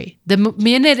voluntary, the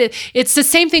minute it's the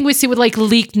same thing we see with like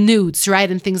leaked nudes,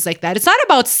 right? And things like that. It's not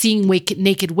about seeing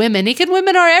naked women. Naked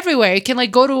women are everywhere. You can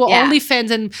like go to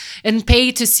OnlyFans and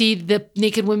pay to see the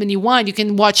naked women you want. You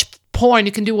can watch porn,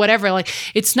 you can do whatever. Like,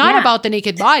 it's not about the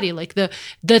naked body. Like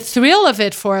the thrill of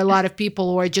it for a lot of people,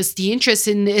 or just the interest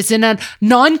is in a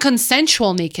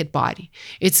non-consensual naked body.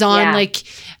 It's on like,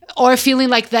 or feeling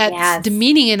like that's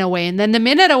demeaning in a way. And then the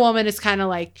minute a woman is kind of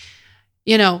like,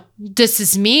 this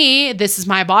is me, this is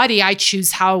my body, I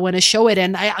choose how I want to show it,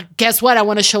 and I guess what, I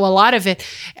want to show a lot of it,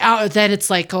 then it's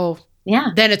like,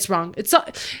 then it's wrong. So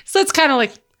it's kind of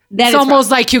like, it's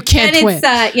almost wrong. Like you can't win.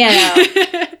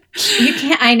 You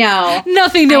can't. I know.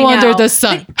 Nothing new under the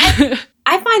sun.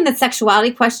 I find the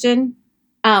sexuality question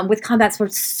with combat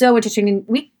sports so interesting. And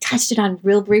we touched it on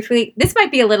real briefly. This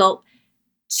might be a little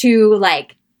too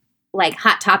like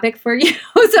hot topic for you,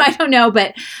 so I don't know.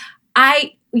 But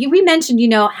we mentioned,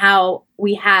 how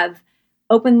we have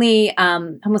openly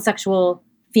homosexual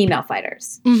female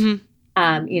fighters,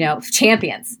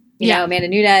 champions. Amanda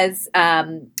Nunes,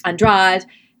 Andrade.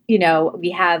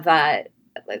 We have.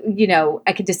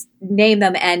 I could just name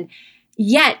them. And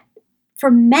yet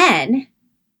for men,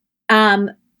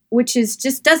 which is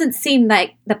just doesn't seem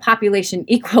like the population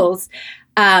equals.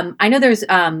 I know there's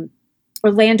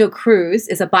Orlando Cruz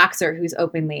is a boxer who's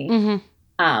openly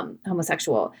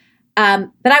homosexual.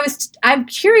 But I'm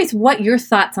curious what your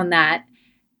thoughts on that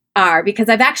are, because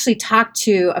I've actually talked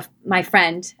to my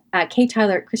friend, Kay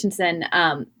Tyler Christensen,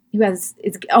 who is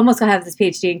almost going to have this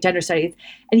PhD in gender studies.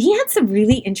 And he had some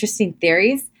really interesting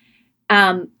theories.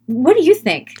 What do you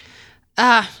think?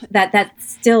 That's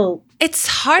still it's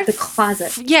hard the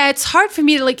closet. It's hard for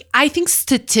me to I think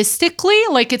statistically,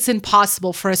 it's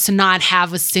impossible for us to not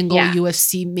have a single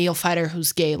UFC male fighter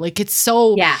who's gay. It's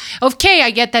so okay.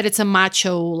 I get that it's a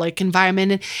macho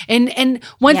environment, and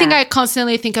one thing I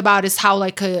constantly think about is how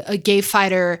a gay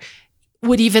fighter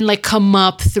would even come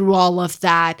up through all of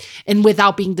that and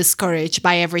without being discouraged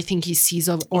by everything he sees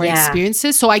or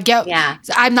experiences. So I get,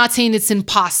 I'm not saying it's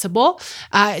impossible.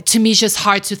 To me, it's just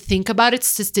hard to think about it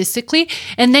statistically.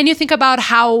 And then you think about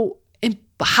how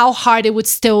hard it would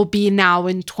still be now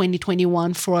in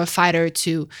 2021 for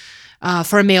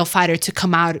a male fighter to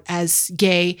come out as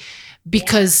gay,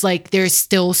 because there's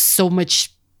still so much.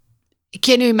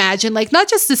 Can you imagine, not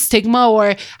just the stigma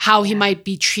or how he might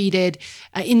be treated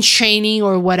in training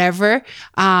or whatever.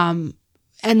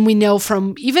 And we know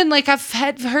from even I've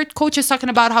heard coaches talking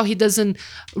about how he doesn't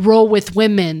roll with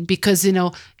women because,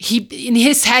 he in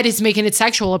his head is making it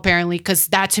sexual apparently, because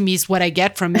that to me is what I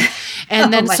get from it.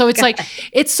 And then so it's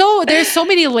God. There's so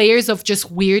many layers of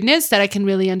just weirdness that I can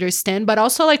really understand. But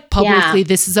also publicly,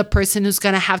 this is a person who's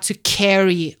going to have to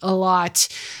carry a lot.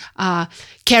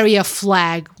 Carry a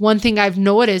flag. One thing I've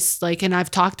noticed, and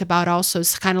I've talked about also,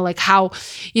 is kind of how,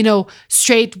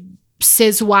 straight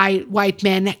cis white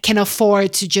men can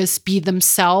afford to just be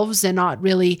themselves and not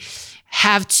really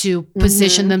have to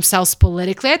position themselves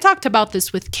politically. I talked about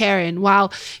this with Karen,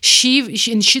 while she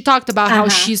talked about how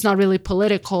she's not really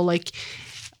political.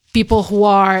 People who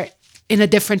are in a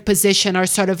different position are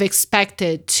sort of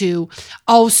expected to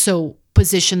also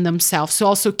position themselves, to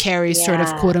also carry sort of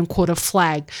quote unquote a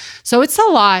flag. So it's a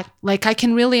lot. I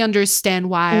can really understand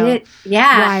why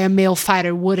a male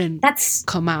fighter wouldn't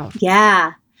come out.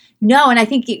 Yeah. No, and I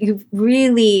think you've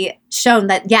really shown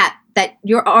that, that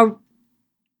you're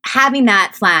having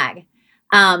that flag.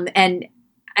 And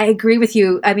I agree with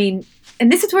you. I mean,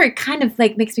 and this is where it kind of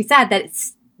like makes me sad that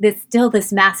it's still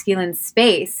this masculine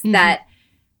space that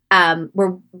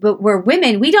where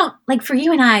women, we don't, like, for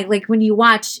you and I, like,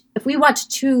 if we watch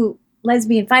two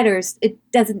lesbian fighters, it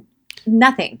doesn't,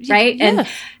 nothing, right? Yeah. And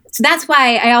so that's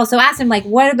why I also asked him, like,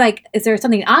 what, like, is there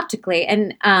something optically?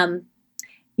 And,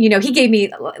 you know, he gave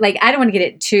me, like, I don't want to get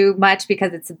it too much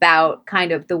because it's about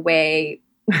kind of the way,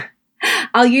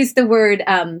 I'll use the word,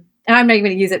 and I'm not even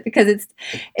going to use it because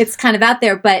it's kind of out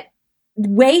there, but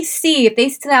way C, if they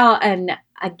saw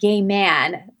a gay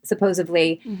man,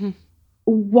 supposedly,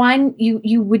 one,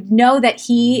 you would know that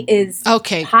he is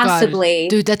possibly,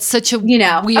 dude, that's such a weird.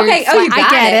 Okay,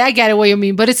 I get it what you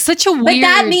mean, but it's such a weird. But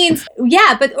that means,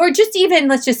 or just even,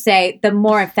 let's just say, the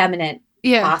more effeminate,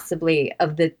 possibly,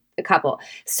 of the couple.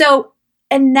 So,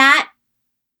 and that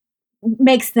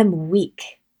makes them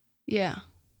weak. Yeah.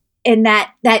 And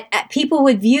that people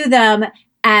would view them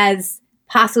as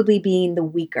possibly being the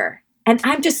weaker. And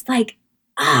I'm just like,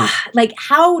 like,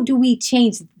 how do we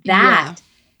change that? Yeah.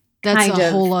 That's kind a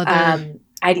whole other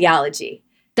ideology.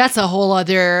 That's a whole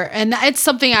other, and it's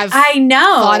something I've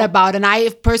thought about, and I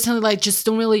personally, like, just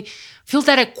don't really feel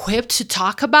that equipped to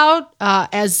talk about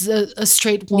as a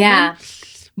straight woman. Yeah.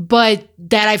 But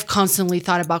that I've constantly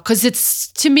thought about,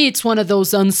 because to me it's one of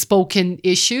those unspoken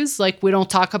issues. Like, we don't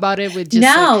talk about it. We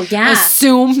just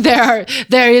assume there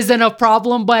isn't a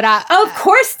problem. But of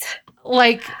course.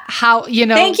 Like, how, you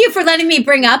know. Thank you for letting me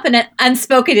bring up an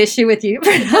unspoken issue with you.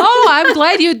 Oh, I'm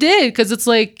glad you did, because it's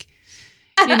like,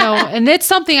 you know, and it's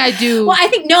something I do. Well, I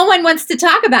think no one wants to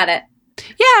talk about it.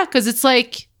 Yeah, because it's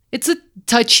like, it's a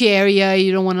touchy area.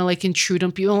 You don't want to, like, intrude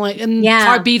on people. Like, and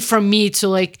far be it from me to,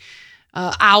 like,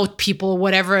 out people,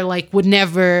 whatever, like, would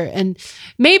never. And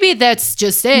maybe that's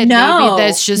just it. No, maybe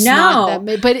that's just not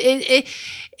that. But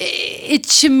it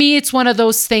to me, it's one of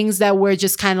those things that we're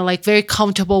just kind of, like, very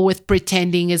comfortable with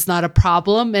pretending is not a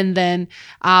problem, and then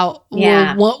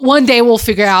one day we'll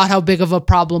figure out how big of a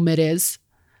problem it is,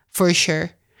 for sure.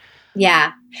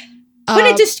 Yeah,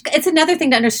 but it's another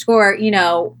thing to underscore, you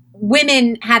know,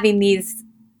 women having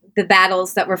the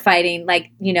battles that we're fighting, like,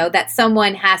 you know, that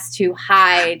someone has to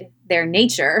hide their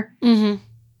nature to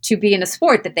be in a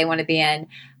sport that they want to be in.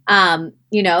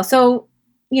 You know, so,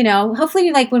 you know,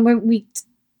 hopefully, like,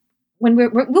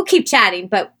 we'll keep chatting,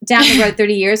 but down the road,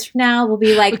 30 years from now, we'll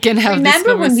be like,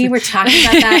 remember when we were talking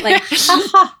about that? Like, ha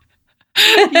ha.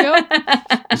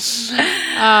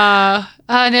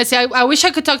 Nancy, I wish I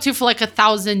could talk to you for like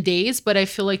 1,000 days, but I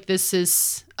feel like this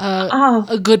is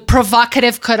a good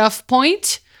provocative cutoff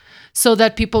point, so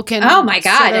that people can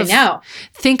I know,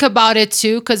 think about it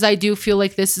too, because I do feel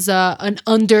like this is an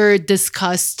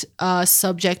under-discussed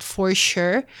subject for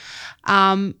sure.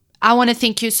 I want to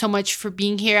thank you so much for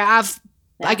being here.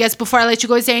 I guess before I let you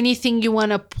go, is there anything you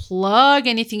want to plug,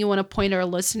 anything you want to point our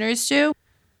listeners to?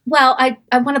 Well, I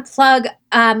want to plug,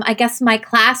 I guess, my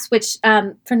class, which,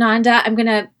 Fernanda, I'm going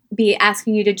to be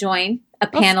asking you to join a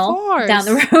panel down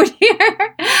the road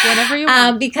here. Whenever you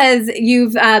want. Because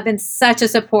you've been such a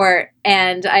support,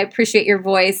 and I appreciate your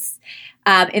voice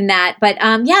in that. But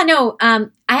I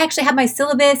actually have my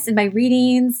syllabus and my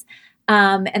readings,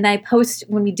 and I post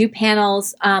when we do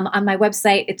panels on my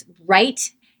website. It's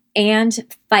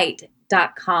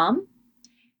writeandfight.com.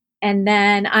 And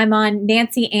then I'm on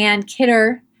Nancy Ann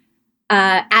Kidder,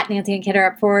 at Nancy Ann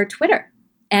Kidder for Twitter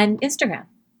and Instagram.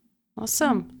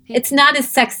 Awesome. It's not as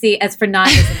sexy as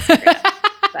Fernanda's Instagram.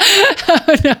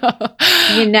 Oh, no.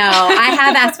 You know, I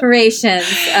have aspirations.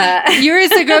 Your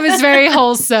Instagram is very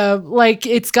wholesome. Like,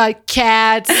 it's got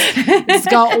cats, it's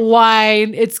got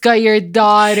wine, it's got your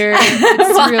daughter.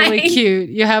 It's really cute.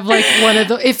 You have, like, one of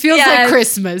the, it feels like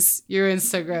Christmas, your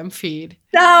Instagram feed.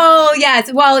 Oh,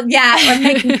 yes. Well, yeah, I'm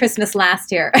making Christmas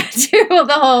last year.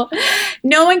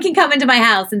 No one can come into my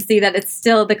house and see that it's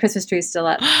still, the Christmas tree is still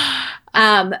up.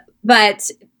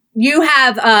 But you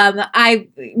have,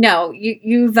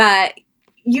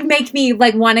 you make me,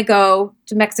 like, want to go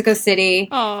to Mexico City.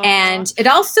 Aww. And it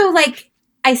also, like,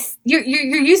 you're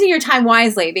using your time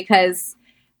wisely, because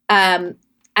I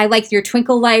like your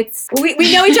twinkle lights.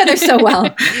 We know each other so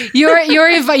well.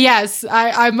 Yes,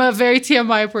 I'm a very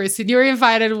TMI person. You're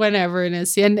invited whenever,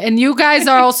 Nancy. And you guys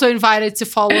are also invited to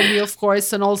follow me, of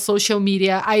course, on all social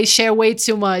media. I share way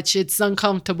too much. It's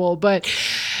uncomfortable, but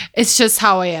it's just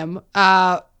how I am.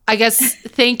 I guess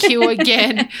thank you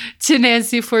again to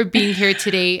Nancy for being here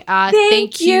today.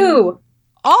 Thank you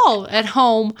all at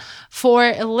home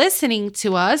for listening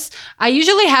to us. I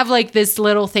usually have like this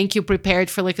little thank you prepared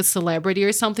for like a celebrity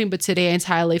or something, but today I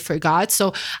entirely forgot.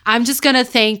 So I'm just going to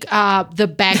thank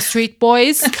the Backstreet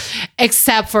Boys,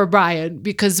 except for Brian,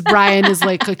 because Brian is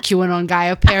like a QAnon guy,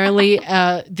 apparently.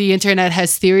 The internet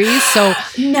has theories. So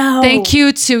thank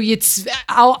you to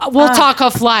we'll talk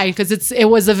offline because it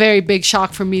was a very big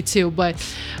shock for me too. But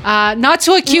not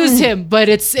to accuse him, but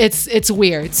it's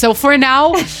weird. So for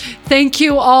now, thank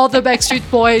you all the Backstreet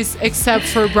Boys except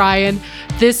for Brian.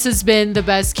 This has been the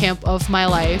best camp of my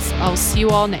life. I'll see you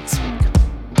all next week.